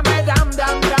 Que gana me dam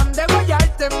de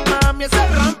guayarte, mami. Ese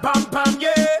ram pam pam,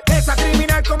 yeah. Esa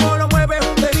criminal como lo mueve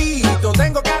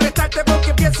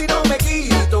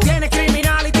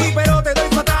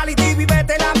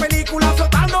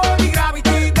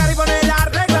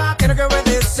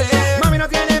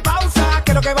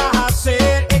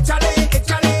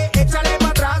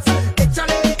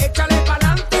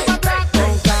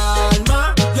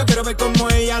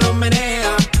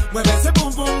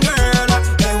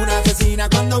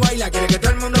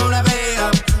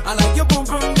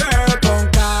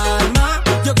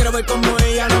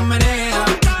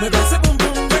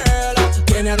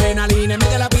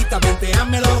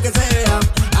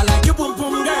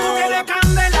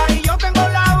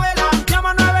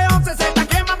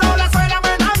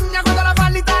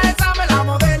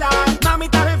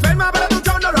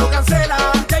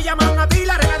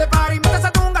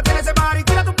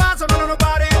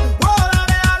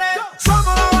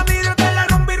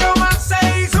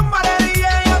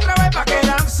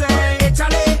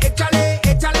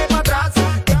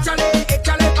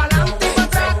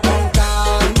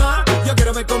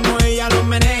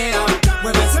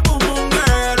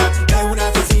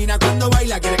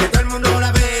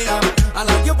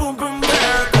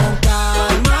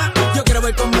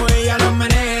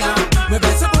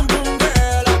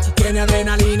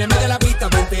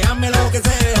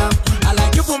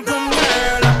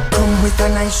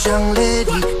strong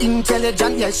lady,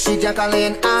 intelligent, yes, she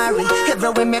Jacqueline Ari.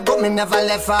 Everywhere me go, me never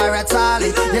left her at all.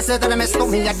 You say that I miss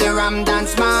me at the Ram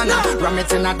Dance Man. Ram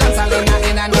it in a dance hall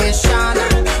in a nation.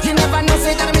 You never know,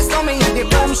 say that I miss me at the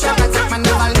Boom Shop. I take my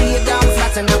never lay down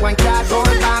flat in a one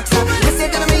cardboard box. You say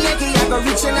that I'm a Yankee, I go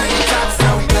reaching out the top. So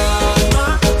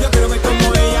yo quiero ver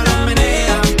como ella la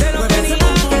menea. Te lo tenía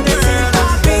que decir,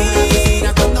 papi.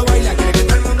 Mira cuando baila, quiere que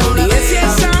todo el mundo la vea. Y si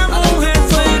esa mujer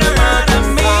fuera para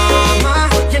mí,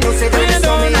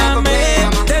 perdóname,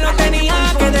 te lo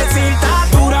tenía que decir. Está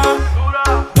dura,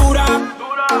 dura,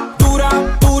 dura,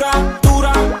 dura,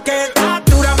 dura. Que está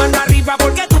dura, manda arriba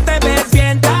porque tú te ves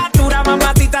bien. Está dura,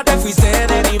 mamacita, te fuiste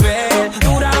de nivel.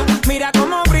 Dura, mira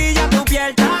cómo brilla tu piel.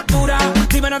 Está dura,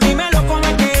 dímelo, dímelo cómo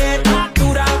es que está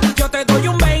dura. Yo te doy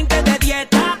un 20 de 10.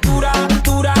 Está dura,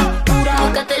 dura, dura.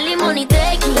 Búscate limón y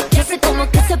tequi, ya sé cómo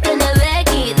que se prende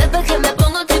Becky. Después que me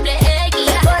pongo triple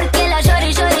X, porque la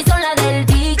shorty son la del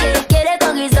ticket. Quiere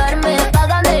conquistarme,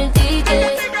 págame el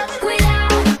ticket.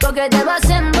 Cuidado, porque te vas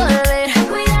a envolver.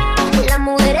 Cuidado, las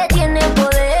mujeres tienen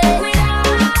poder.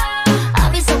 Cuidado,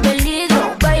 aviso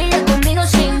peligro, baila conmigo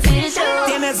sin filtro.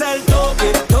 Tienes el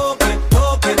toque, toque,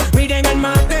 toque. Miren el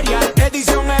material,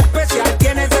 edición especial.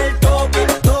 Tienes el toque,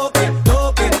 toque,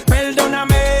 toque.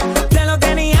 Perdóname, te lo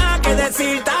tenía que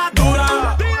decir. Está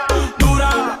dura,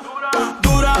 dura,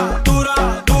 dura, dura,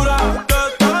 dura. Que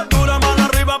estás dura, mano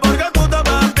arriba porque tú te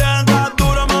ves bien. Estás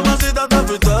dura, mamacita, te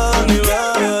fuiste de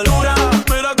nivel. Dura,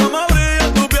 mira cómo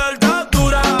brilla tu piel. Estás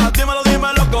dura, dímelo,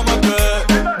 dímelo cómo es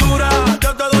que. Dura,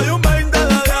 yo te doy un 20 de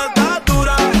 10. Estás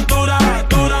dura, dura,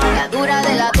 dura. La dura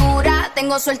de la dura,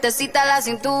 tengo sueltecita la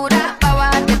cintura. Pa'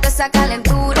 bajarte esa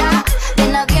calentura, de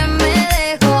nadie me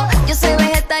dejo. Yo soy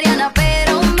vegetariana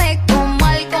pero me como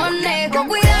al conejo.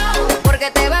 Cuidado,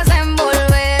 porque te vas a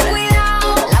envolver.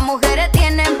 Cuidado, las mujeres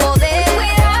tienen poder.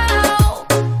 Cuidado,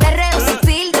 perreo sin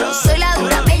filtro. Soy la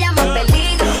dura, me llaman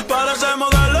peligro. Para ese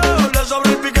modelo le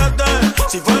sobra el piquete.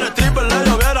 Si fuera stripper le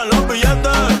llovieran los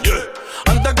billetes. Yeah.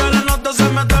 Antes que la nota se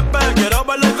me trepe, quiero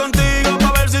bailar contigo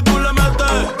pa' ver si tú le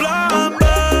metes. Plan B,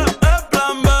 es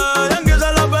plan B. Yankee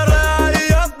se la perrea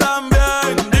y yo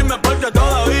también. Dime por qué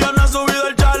todavía no has subido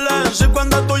el challenge. Si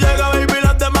cuando tú llegas, baby,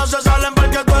 las demás se salen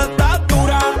porque tú estás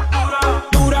dura,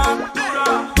 dura,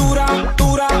 dura, dura,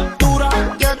 dura, dura.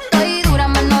 Yo estoy dura,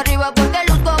 mano arriba porque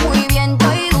luzco muy bien.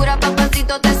 Estoy dura,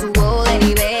 papacito, te subo de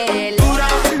nivel. Dura,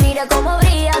 mira cómo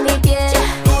brilla mi piel.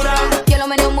 dura, Yo lo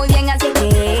meneo muy bien, así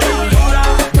que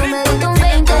tú me das un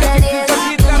 20 de 10.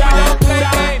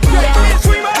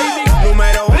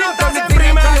 Número uno, estás en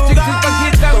primer lugar.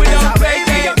 Con esa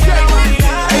baby, yo quiero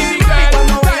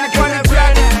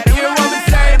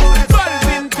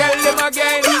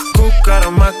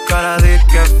Buscaron más cara de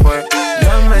que fue.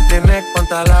 Ya me tienes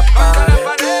contra la pared.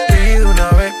 Pide una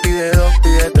vez, pide dos,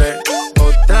 pide tres.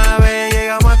 Otra vez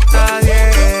llegamos hasta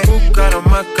 10. Buscaron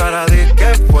más cara de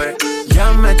que fue.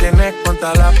 Ya me tienes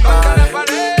contra la pared.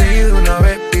 Pide una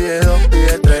vez, pide dos,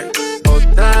 pide tres.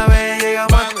 Otra vez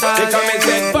llegamos hasta She come and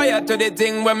set 10. fire to the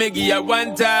thing when me give her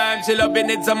one time. She loving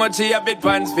it so much she have it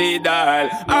pants feed all.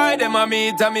 I them a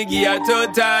meet and me give her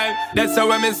 2 times. That's how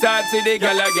when me start see the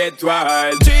girl I get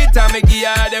wild. 3 times me give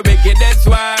her the wickedest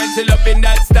one. She loving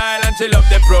that style and she love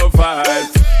the profile.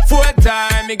 4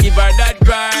 times me give her that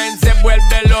grind. Se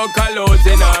vuelve loca los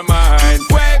in her mind.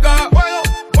 Fuego,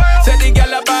 say the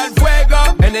girl about fuego.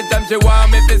 Anytime she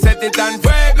want me to set it on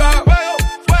fuego.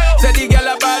 Say the girl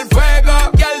about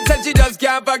fuego. Girl said she just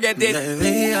can't forget it. De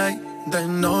día y de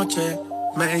noche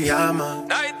me llama.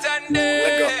 Night and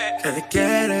day. ¿Qué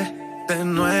quieres de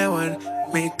nuevo en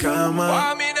mi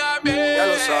cama? Ya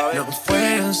lo sabes. No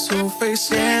fue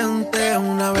suficiente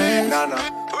una vez.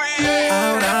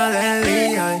 Ahora de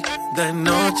día y de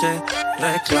noche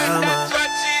reclama.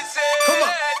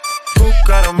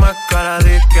 Buscaron más cara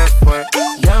de que fue.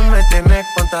 Ya me tienes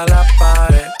contra la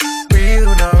pared. Pide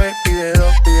una vez, pide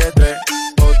dos, pide tres.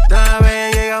 Otra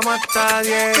vez llegamos hasta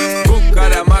 10.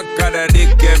 Buscara más cara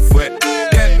de que fue.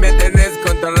 Que me tenés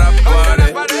contra la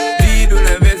pared. Pide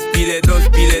una vez, pide dos,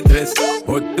 pide tres.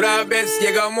 Otra vez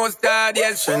llegamos hasta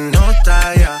 10. Se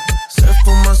nota ya, se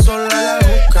fuma sola la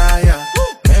boca ya.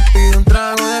 Me pide un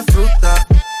trago de fruta.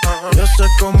 Yo sé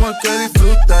cómo es que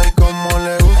disfruta y cómo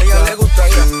le gusta. A ella le gusta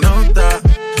ya. Se nota,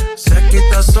 se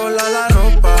quita sola la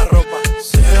ropa.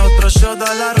 Se otro shot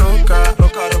a la roca.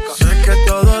 Sé que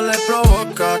todo le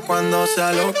provoca cuando se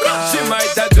aloca. She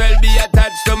might as well be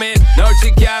attached to me. Now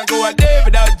she can't go a day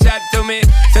without chat to me.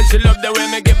 Said she love the way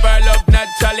me give her love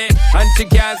naturally. And she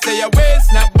can't stay away,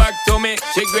 snap back to me.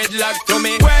 She gridlock to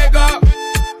me. Fuego.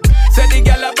 Say the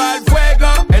girl about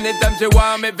fuego. Anytime she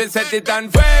want me, fi set it on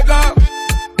fuego.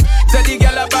 Say the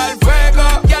girl about fuego.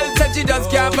 Girl said she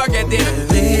just can't forget it.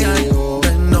 De día yo,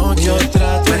 de noche yo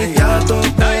trato y trato,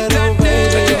 pero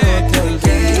baby, no te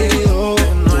olvido.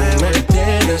 Me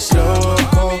tienes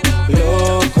loco,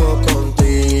 loco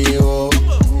contigo.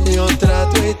 Yo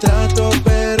trato y trato,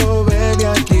 pero baby,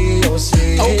 aquí yo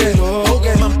sigo.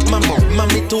 Okay.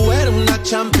 Mami, tú eres una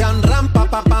champion, rampa,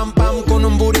 pa, pam, pam, con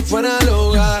un booty fuera del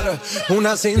hogar.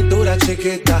 Una cintura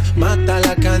chiquita, mata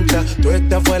la cancha, tú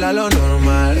estás fuera lo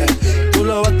normal. Tú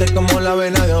lo bates como la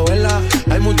vena de abuela.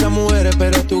 Hay muchas mujeres,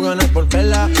 pero tú ganas por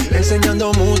vela.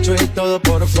 Enseñando mucho y todo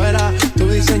por fuera. Tu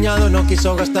diseñador no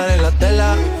quiso gastar en la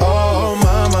tela. Oh,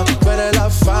 mama, tú eres la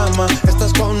fama.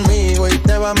 Estás conmigo y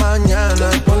te va mañana.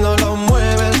 Cuando lo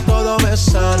mueves, todo me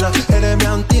sana. Eres mi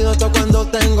antídoto cuando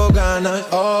tengo ganas.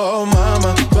 Oh,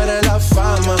 mama, tú eres la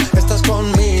fama. Estás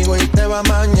conmigo y te va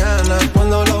mañana.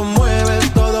 Cuando lo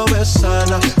mueves, todo me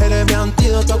sana. Eres mi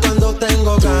antídoto cuando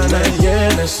tengo ganas. Me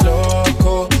tienes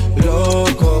loco,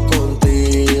 loco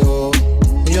contigo.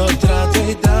 Yo trato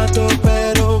y trato,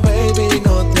 pero baby,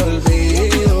 no te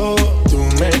olvido. Tú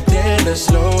me tienes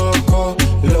loco,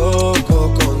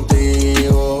 loco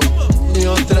contigo.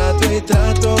 Yo trato y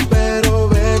trato, pero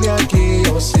baby, aquí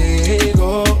yo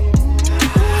sigo.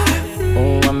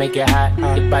 I make it hot,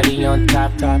 your body on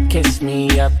top, kiss me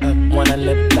up, wanna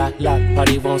lip lock,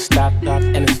 party won't stop,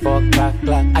 and it's 4 o'clock,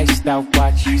 iced out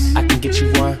watch, I can get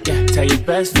you one, yeah. Tell your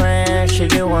best friend, she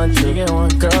get one,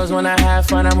 girls when I have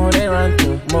fun, I'm who they run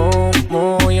to,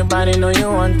 move, your body know you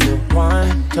want to,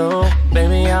 1, 2,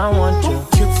 baby I want you,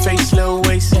 cute face, little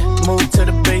waist, yeah. Move to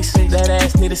the base, that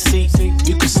ass need a seat,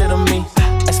 you can sit on me,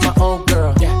 that's my old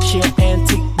girl, yeah. She an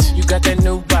antique, you got that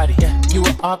new body, yeah. You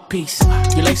an art piece,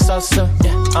 you like salsa,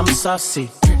 yeah. I'm saucy,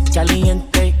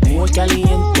 caliente, muy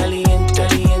caliente, caliente,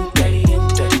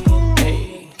 caliente,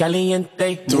 caliente,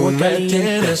 caliente. Tú me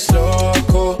tienes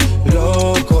loco,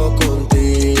 loco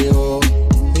contigo.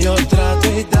 Yo trato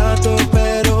y trato,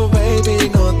 pero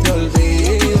baby, no te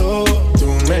olvido. Tú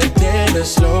me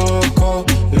tienes loco,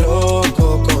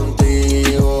 loco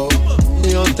contigo.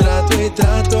 Yo trato y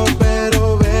trato,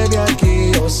 pero baby,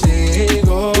 aquí yo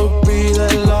sigo. Tú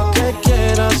pides lo que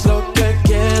quieras, lo que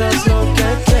quieras, lo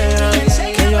que quieras.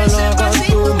 Que yo lo haga a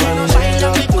tu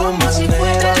manera, a tu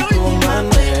manera, a tu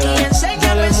manera. Y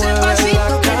enséñame ese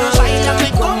pasito que no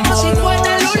bailame como si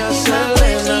fuera la última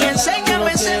vez. Y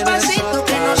enséñame ese pasito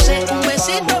que no sé, un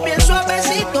besito bien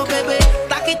suavecito, bebé.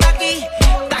 Taqui, taqui,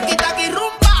 taqui, taqui,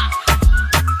 rumba.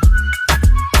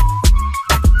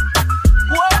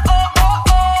 Oh, oh, oh,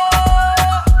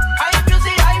 oh. Hay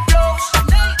music, hay flows.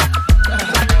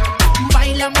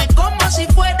 Báilame como si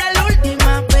fuera la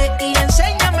última vez. Y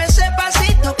enséñame ese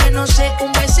pasito que no sé,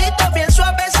 un besito bien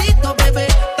suavecito, bebé.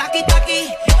 Taqui, taqui,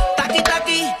 taqui,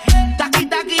 taqui, taqui,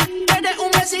 taqui. Eres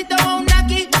un besito o un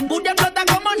naki. Booty explota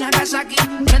como Nagasaki.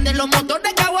 Prende los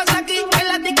motores Kawasaki. En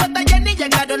la discota Jenny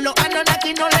llegaron los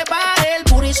Anunnaki. No le baje, el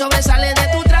puri sobresale de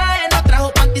tu traje. No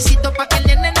trajo panticito pa' que el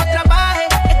nene no trabaje.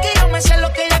 Es que yo me sé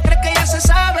lo que ella cree que ya se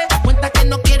sabe. Cuenta que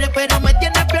no quiere pero me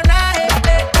tiene espionaje.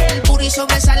 El puri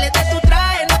sobresale de tu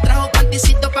traje. No trajo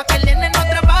panticito pa' que el nene no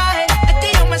trabaje. Es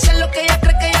que yo me sé lo que ella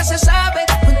cree que ya se sabe.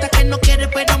 Cuenta que no quiere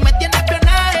pero me tiene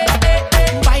espionaje.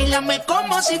 Báilame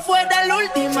como si fuera la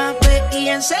última vez. Y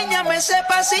enséñame ese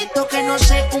pasito que no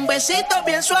sé, un besito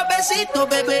bien suavecito,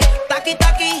 bebé. Taqui,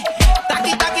 taqui,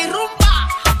 taqui, taqui, rumba.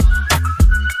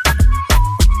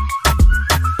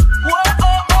 Oh,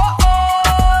 oh, oh,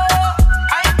 oh.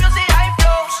 Hay music, hay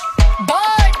flows.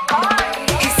 Boy,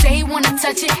 he say he wanna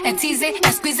touch it and tease it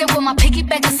and squeeze it. Well, my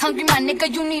piggyback is hungry, my nigga,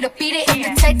 you need to feed it.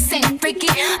 If the text ain't freaky,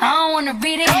 I don't wanna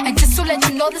read it. And just to let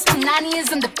you know, this Punani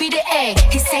is undefeated. Ayy,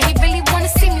 he said he really wanna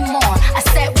see me more. I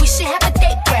said we should have a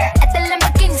date where at the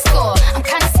Lamborghini store. I'm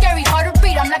kinda scary, hard to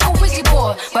read, I'm like a Ouija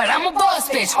board, but I'm a boss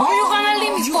bitch. Who you gonna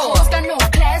leave me for? Got no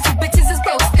class, you bitches is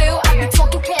broke still. I be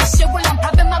talking cash shit while I'm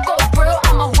popping my gold grill.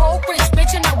 I'm a roll rich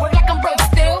bitch and I work like I'm broke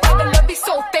still. But the love be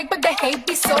so fake, but the hate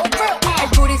be so real. El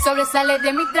booty sobresale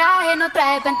de mi traje, no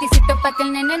traje panticito pa' que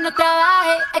el nene no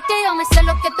trabaje. Es que yo me sé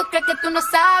lo que tú crees que tú no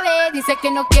sabes. Dice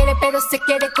que no quiere, pero se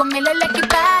quiere comerle el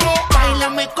equipaje.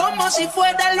 Báilame como si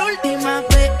fuera la última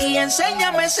vez. Y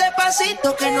enséñame ese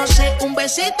pasito que no sé, un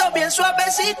besito bien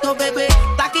suavecito, bebé.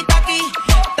 Taqui, taqui,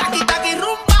 taqui, taqui,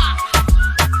 rumba.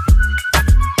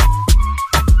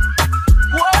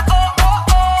 Oh, oh, oh,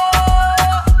 oh.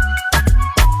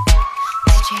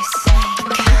 DJ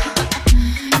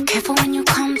Snake. Careful when you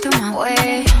come through my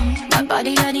way. My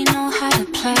body already know how to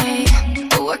play.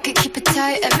 But work it, keep it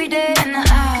tight every day. And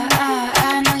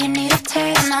I know you need a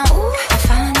taste. Now, ooh, I'm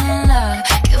falling in love.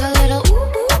 Give a little ooh,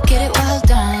 get it well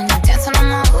done. Dancing on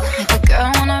my ooh, make a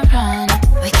girl wanna run.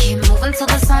 We keep moving till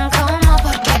the sun come up.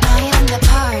 Porque no hay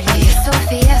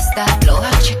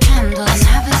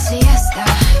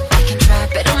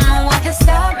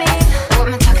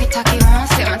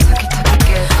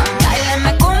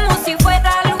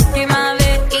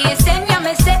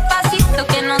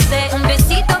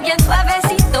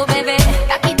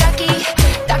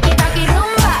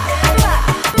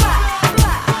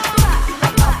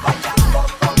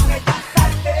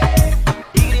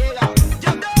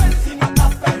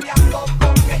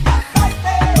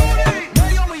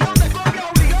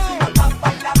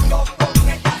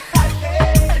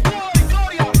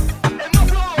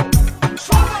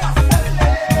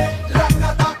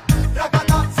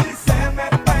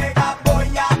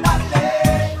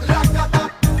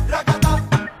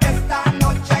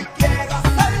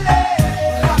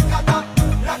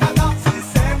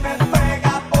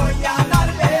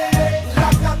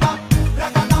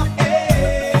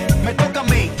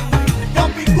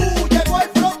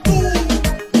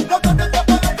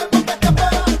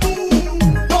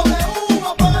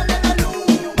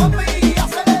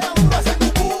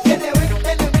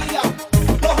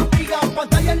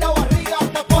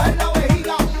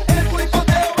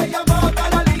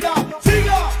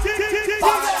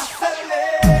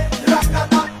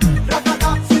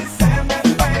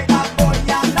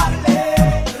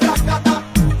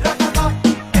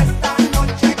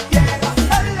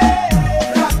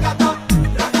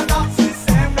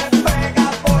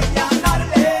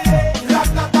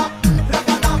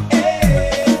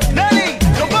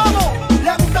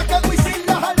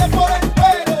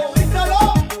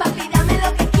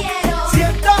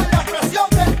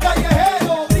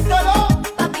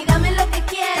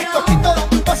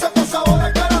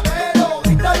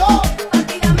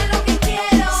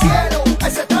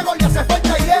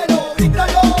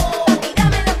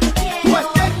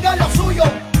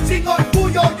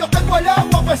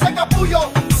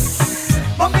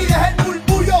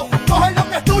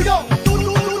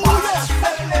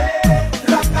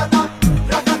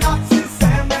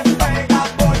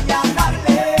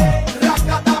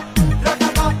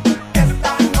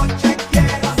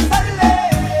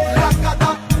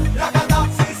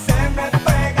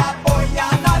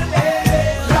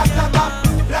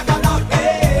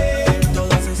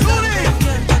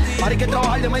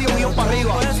trabajar de $500,000 para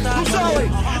arriba. Tú sabes,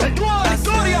 el dúo de la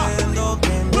historia.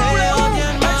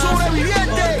 El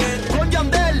sobreviviente con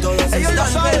Yandel. Ellos ya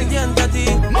saben.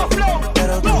 Más flow.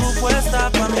 Pero tú puesta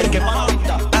pa' mí. El que más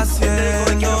ahorita.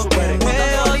 Haciendo que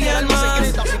me odien más.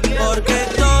 Porque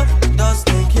todos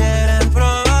te quieren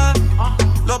probar.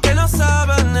 Lo que no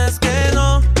saben es que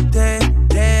no te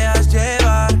dejas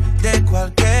llevar de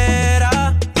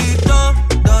cualquiera. Y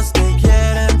todos te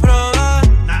quieren probar.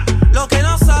 Lo que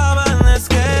no saben es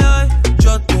que hoy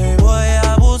yo te voy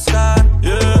a buscar.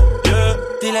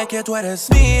 Dile que tú eres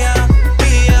mía,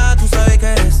 mía. Tú sabes que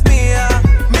eres mía,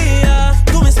 mía.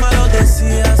 Tú misma lo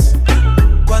decías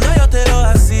cuando yo te lo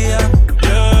hacía.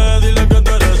 Dile que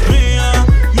tú eres mía,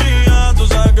 mía. Tú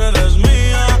sabes que eres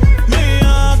mía,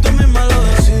 mía. Tú misma lo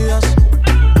decías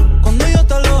cuando yo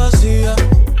te lo hacía.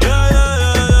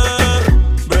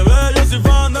 Bebé, yo soy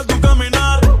fan de tu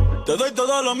caminar. Te doy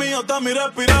todo lo mío hasta mi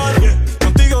respirar.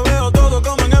 Contigo veo todo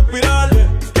como en espiral.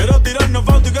 Quiero tirarnos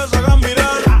fotos y que se hagan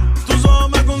mirar. Tus ojos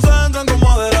me concentran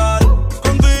como adelar.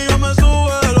 Contigo me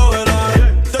sube de lo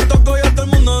veral. Te toco y hasta el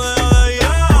mundo deja de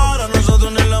llegar. A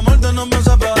nosotros ni la muerte nos va a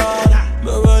separar.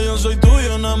 Bebé, yo soy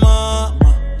tuyo nada más.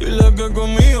 Dile que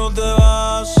conmigo te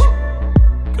vas.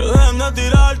 Que dejen de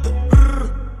tirarte.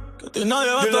 Que a ti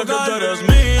nadie va a tocar. Dile que tú eres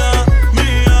mía,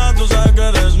 mía. Tú sabes que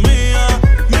eres mía,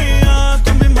 mía.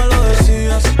 Tú misma lo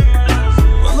decías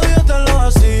cuando yo te lo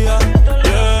hacía.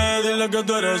 Dile que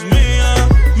tú eres mía,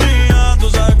 mía. Tú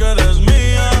sabes que eres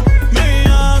mía,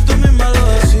 mía. Tú misma lo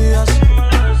decías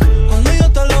cuando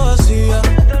yo te lo hacía.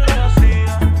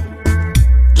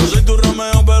 Yo soy tu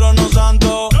Romeo pero no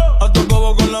santo. A tu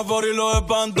cobo con la for y los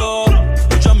espanto.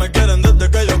 Muchas me quieren desde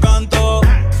que yo canto,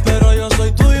 pero yo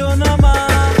soy tuyo nada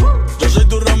más. Yo soy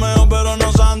tu Romeo pero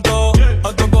no santo.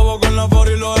 A tu cobo con la for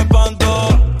y los espanto.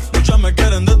 Muchas me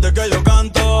quieren desde que yo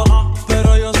canto,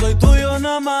 pero yo soy tuyo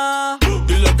nada más.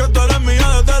 Dile que tú eres mía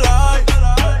desde la high.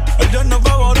 El yerno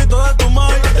favorito de tu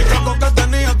mai. El caco que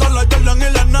tenía todas las Jordan y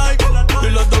las Nike.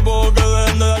 Dile a tu bobo que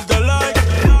dejen de darte like.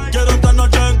 Quiero esta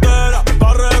noche entera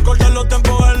para recordar los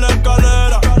tiempos en la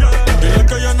escalera. Dile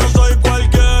que yo no soy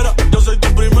cualquiera. Yo soy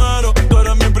tu primero, tú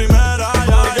eres mi primera.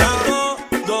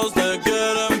 Todos te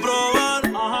quieren probar.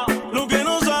 Lo que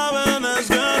no saben es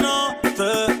que no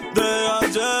te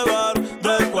dejas llevar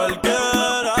de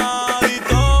cualquiera. Y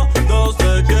todos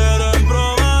te quieren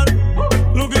probar.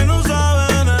 Lo que no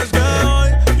saben es que hoy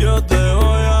yo te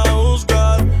voy a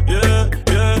buscar.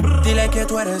 Dile que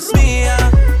tú eres mía,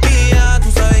 mía.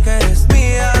 Tú sabes que eres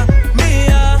mía,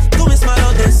 mía. Tú misma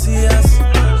lo decías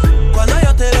cuando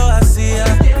yo te lo hacía.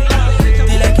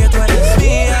 Dile que tú eres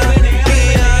mía,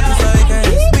 mía. Tú sabes que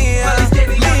eres mía,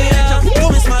 mía. Tú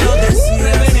misma lo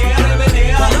decías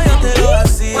cuando yo te lo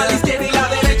hacía. Para la izquierda y la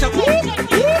derecha,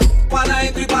 para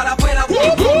adentro y para afuera.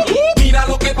 Mira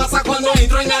lo que pasa cuando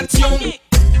entro en acción.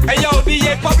 Hey yo,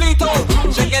 DJ Pablito,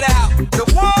 check it out. The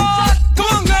what? Come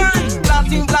on, girl.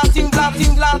 Blasting, blasting,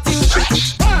 blasting, blasting.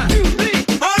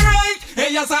 Alright,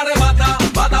 ella se arrebata,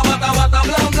 bata, bata, bata,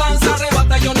 blan, blan, se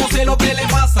arrebata. Yo no sé lo que le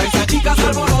pasa, esa chica se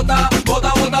alborota,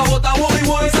 bota, bota, bota, voy,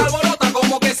 voy, se alborota,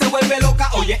 como que se vuelve loca.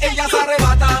 Oye, ella se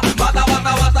arrebata, bata,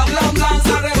 bata, bata, blan, blan,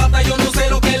 se arrebata. Yo no sé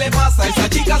lo que le pasa, esa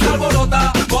chica se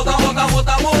alborota, bota, bota,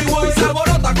 bota, voy, voy, se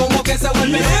alborota, como que se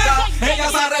vuelve loca. Ella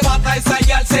se arrebata, esa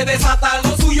yal se desata,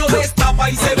 lo suyo destapa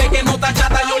y se ve que no está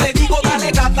chata. Yo le digo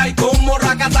dale gata y como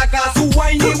racataca, su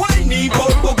whiny, whiny,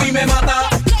 por poco y me mata.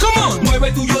 Come on,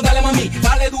 mueve tuyo, dale mami,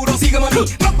 dale duro, sigue mami.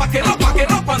 Ropa que ropa, que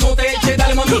ropa, no te eche,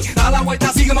 dale mami. Da la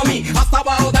vuelta, sigue mami, hasta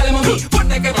abajo, dale mami.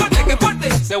 Fuerte, que fuerte, que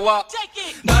fuerte. Se va.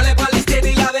 Dale pa' la izquierda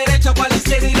y la derecha, pa' la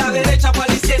izquierda y la derecha, pa'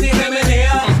 la izquierda y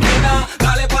remenea. Nena,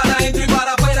 dale para adentro y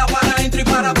para afuera, para adentro y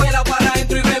para afuera, para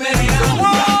adentro y remenea.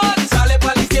 Sale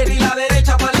pa' la izquierda y la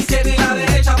derecha, pa' la izquierda y la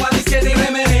derecha, pa' la izquierda y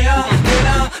remenea.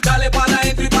 Nena, dale para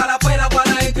adentro y para afuera,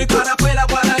 para adentro y para afuera,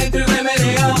 para adentro y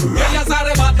remenea. Ella se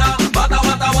arrebata, bata,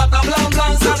 bata, bata, blan,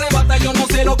 blan, se arrebata. Yo no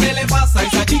sé lo que le pasa,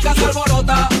 esa chica se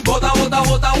alborota, bota, bota,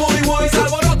 bota, voy, voy, se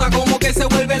alborota, como que se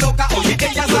vuelve loca. Oye,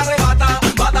 ella se arrebata,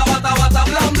 bata, bata, bata,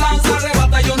 blan, blan, se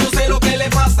arrebata. Yo no sé lo que le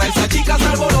pasa, esa chica se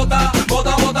alborota,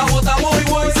 bota, bota, bota, voy,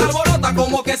 voy, se alborota,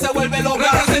 como que se vuelve loca.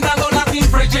 Representando Latin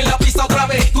Fresh en la pista otra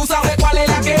vez. Tú sabes cuál es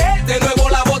la que es, de nuevo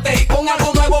la boté, con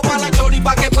algo nuevo para la chori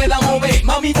pa' que pueda mover.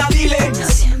 Mamita, dile.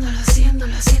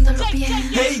 Haciéndolo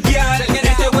bien. Hey, girl,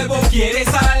 este huevo quiere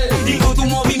sal. Y con tu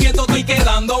movimiento estoy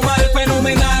quedando mal.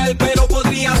 Fenomenal, pero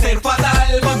podría ser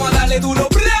fatal. Vamos a darle duro,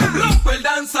 bla, rompe el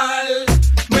danzal.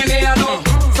 Menéalo,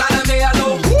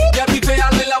 zarandealo, ya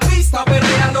piféalo en la pista,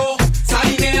 perréalo.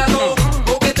 Salinéalo,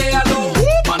 coquetéalo,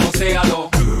 manoséalo.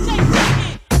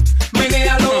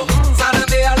 Menéalo,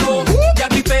 zarandealo, ya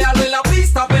piféalo en la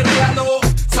pista, perréalo.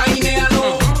 Salinéalo.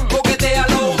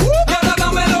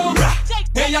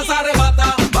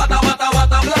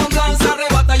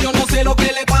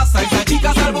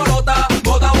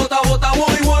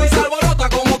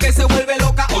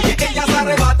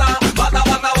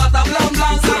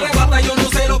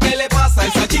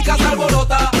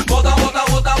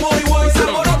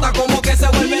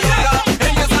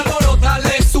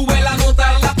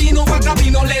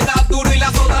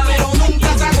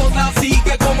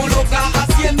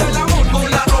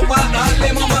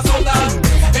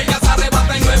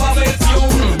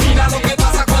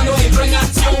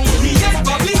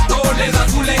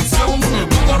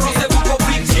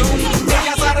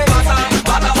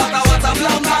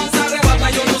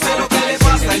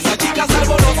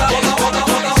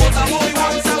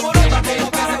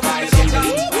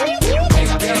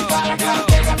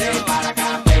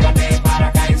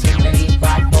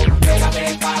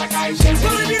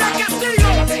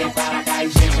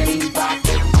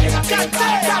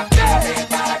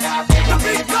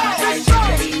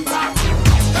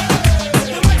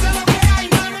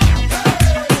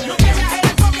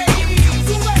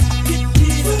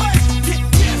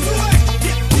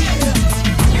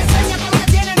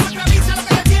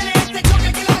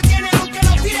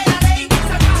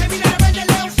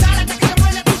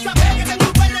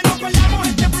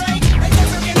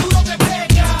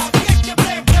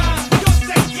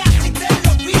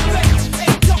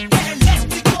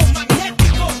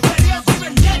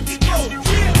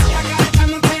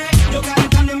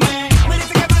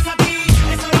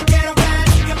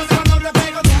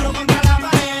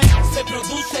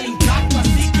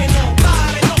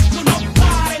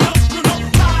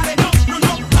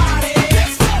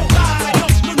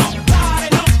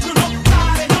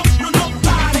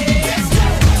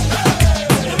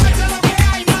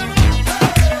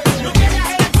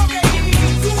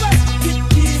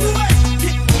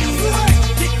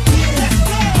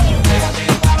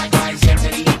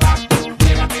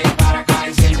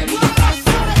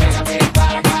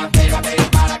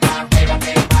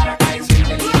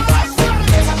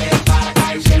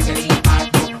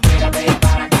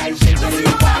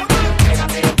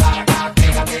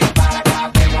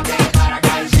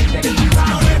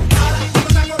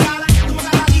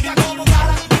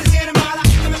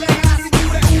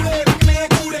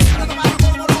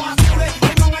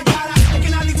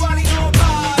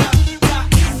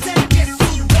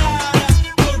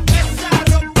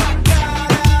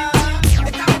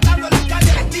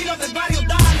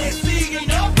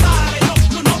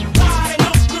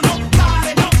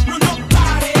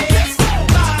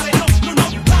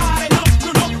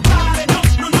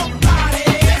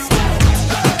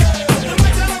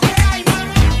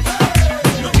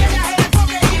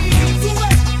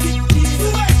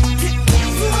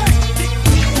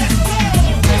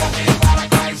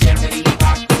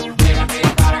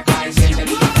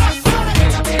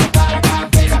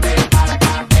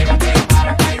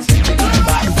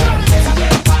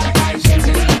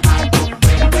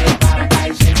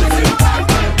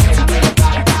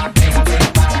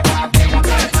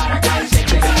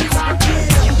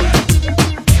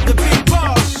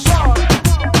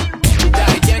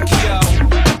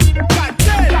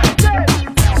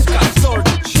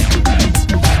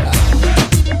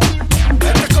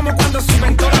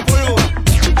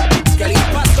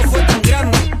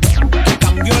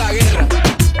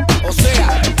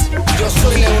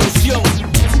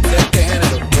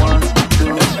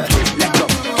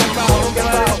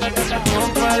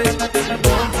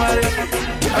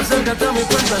 Acércate a mi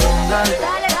pantalón, dale.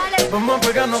 Vamos a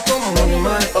pegarnos como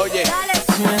animales. Oye.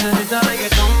 Si necesitas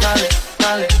reggaetón, dale,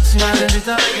 dale. Si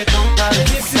necesitas reggaetón, dale,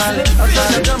 dale.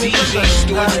 Acércate a mi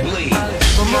pantalón, dale.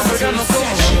 Vamos a pegarnos como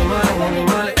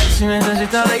animales. Si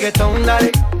necesitas reggaetón,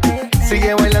 dale.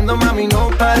 Sigue bailando, mami,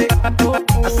 no pare.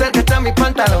 Acércate a mi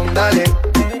pantalón, dale.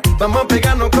 Vamos a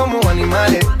pegarnos como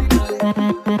animales.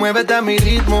 Muévete a mi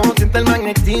ritmo, siente el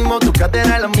magnetismo. Tu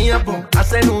cadera es la mía, pum,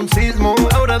 hacen un sismo.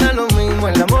 Ahora da lo mismo,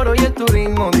 el amor y el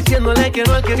turismo. Diciéndole que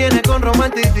no al que viene con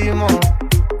romanticismo.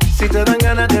 Si te dan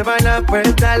ganas de bailar,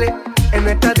 pues dale. En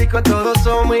esta disco todos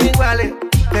somos iguales.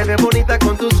 Te ves bonita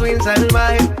con tu swing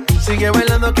salvaje. Sigue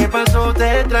bailando, ¿qué pasó?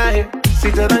 Te traje.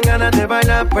 Si te dan ganas de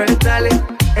bailar, pues dale.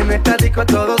 En esta disco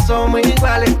todos somos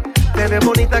iguales. Te ves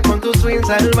bonita con tu swing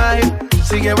salvaje.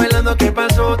 Sigue bailando, ¿qué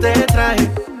pasó? Te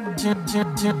traje.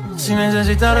 Si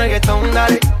necesitas reggaetón,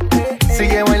 dale.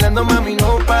 Sigue bailando, mami,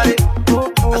 no pare.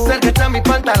 Acércate a mi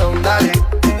pantalón, dale.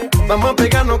 Vamos a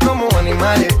pegarnos como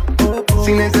animales.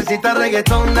 Si necesitas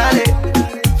reggaetón, dale.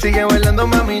 Sigue bailando,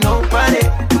 mami, no pare.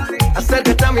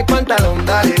 Acércate a mi pantalón,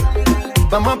 dale.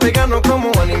 Vamos a pegarnos como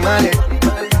animales.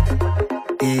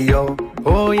 Y yo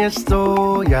hoy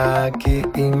estoy aquí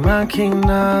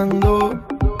imaginando.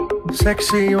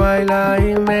 Sexy baila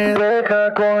y me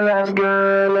deja con las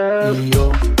ganas. Y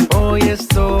yo hoy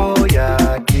estoy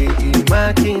aquí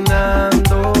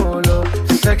imaginándolo.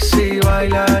 Sexy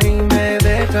baila y me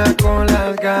deja con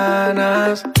las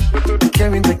ganas. Qué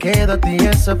bien te queda a ti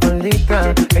esa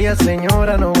faldita. Ella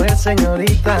señora, no es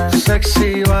señorita.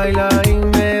 Sexy baila y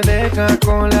me deja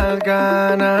con las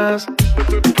ganas.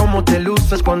 Cómo te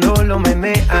luces cuando lo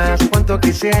meneas. Cuánto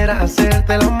quisiera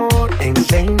hacerte el amor.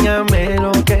 Enséñame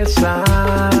lo que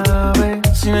sabes.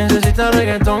 Si necesitas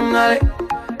reggaetón, dale.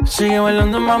 Sigue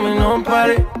bailando, mami, no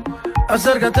pare.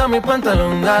 Acércate a mi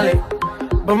pantalón, dale.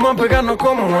 Vamos a pegarnos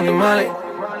como animales.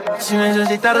 Si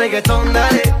necesitas reggaetón,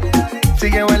 dale.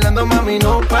 Sigue bailando, mami,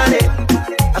 no pare.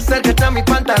 Acércate a mi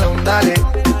pantalón, dale.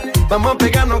 Vamos a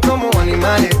pegarnos como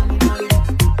animales.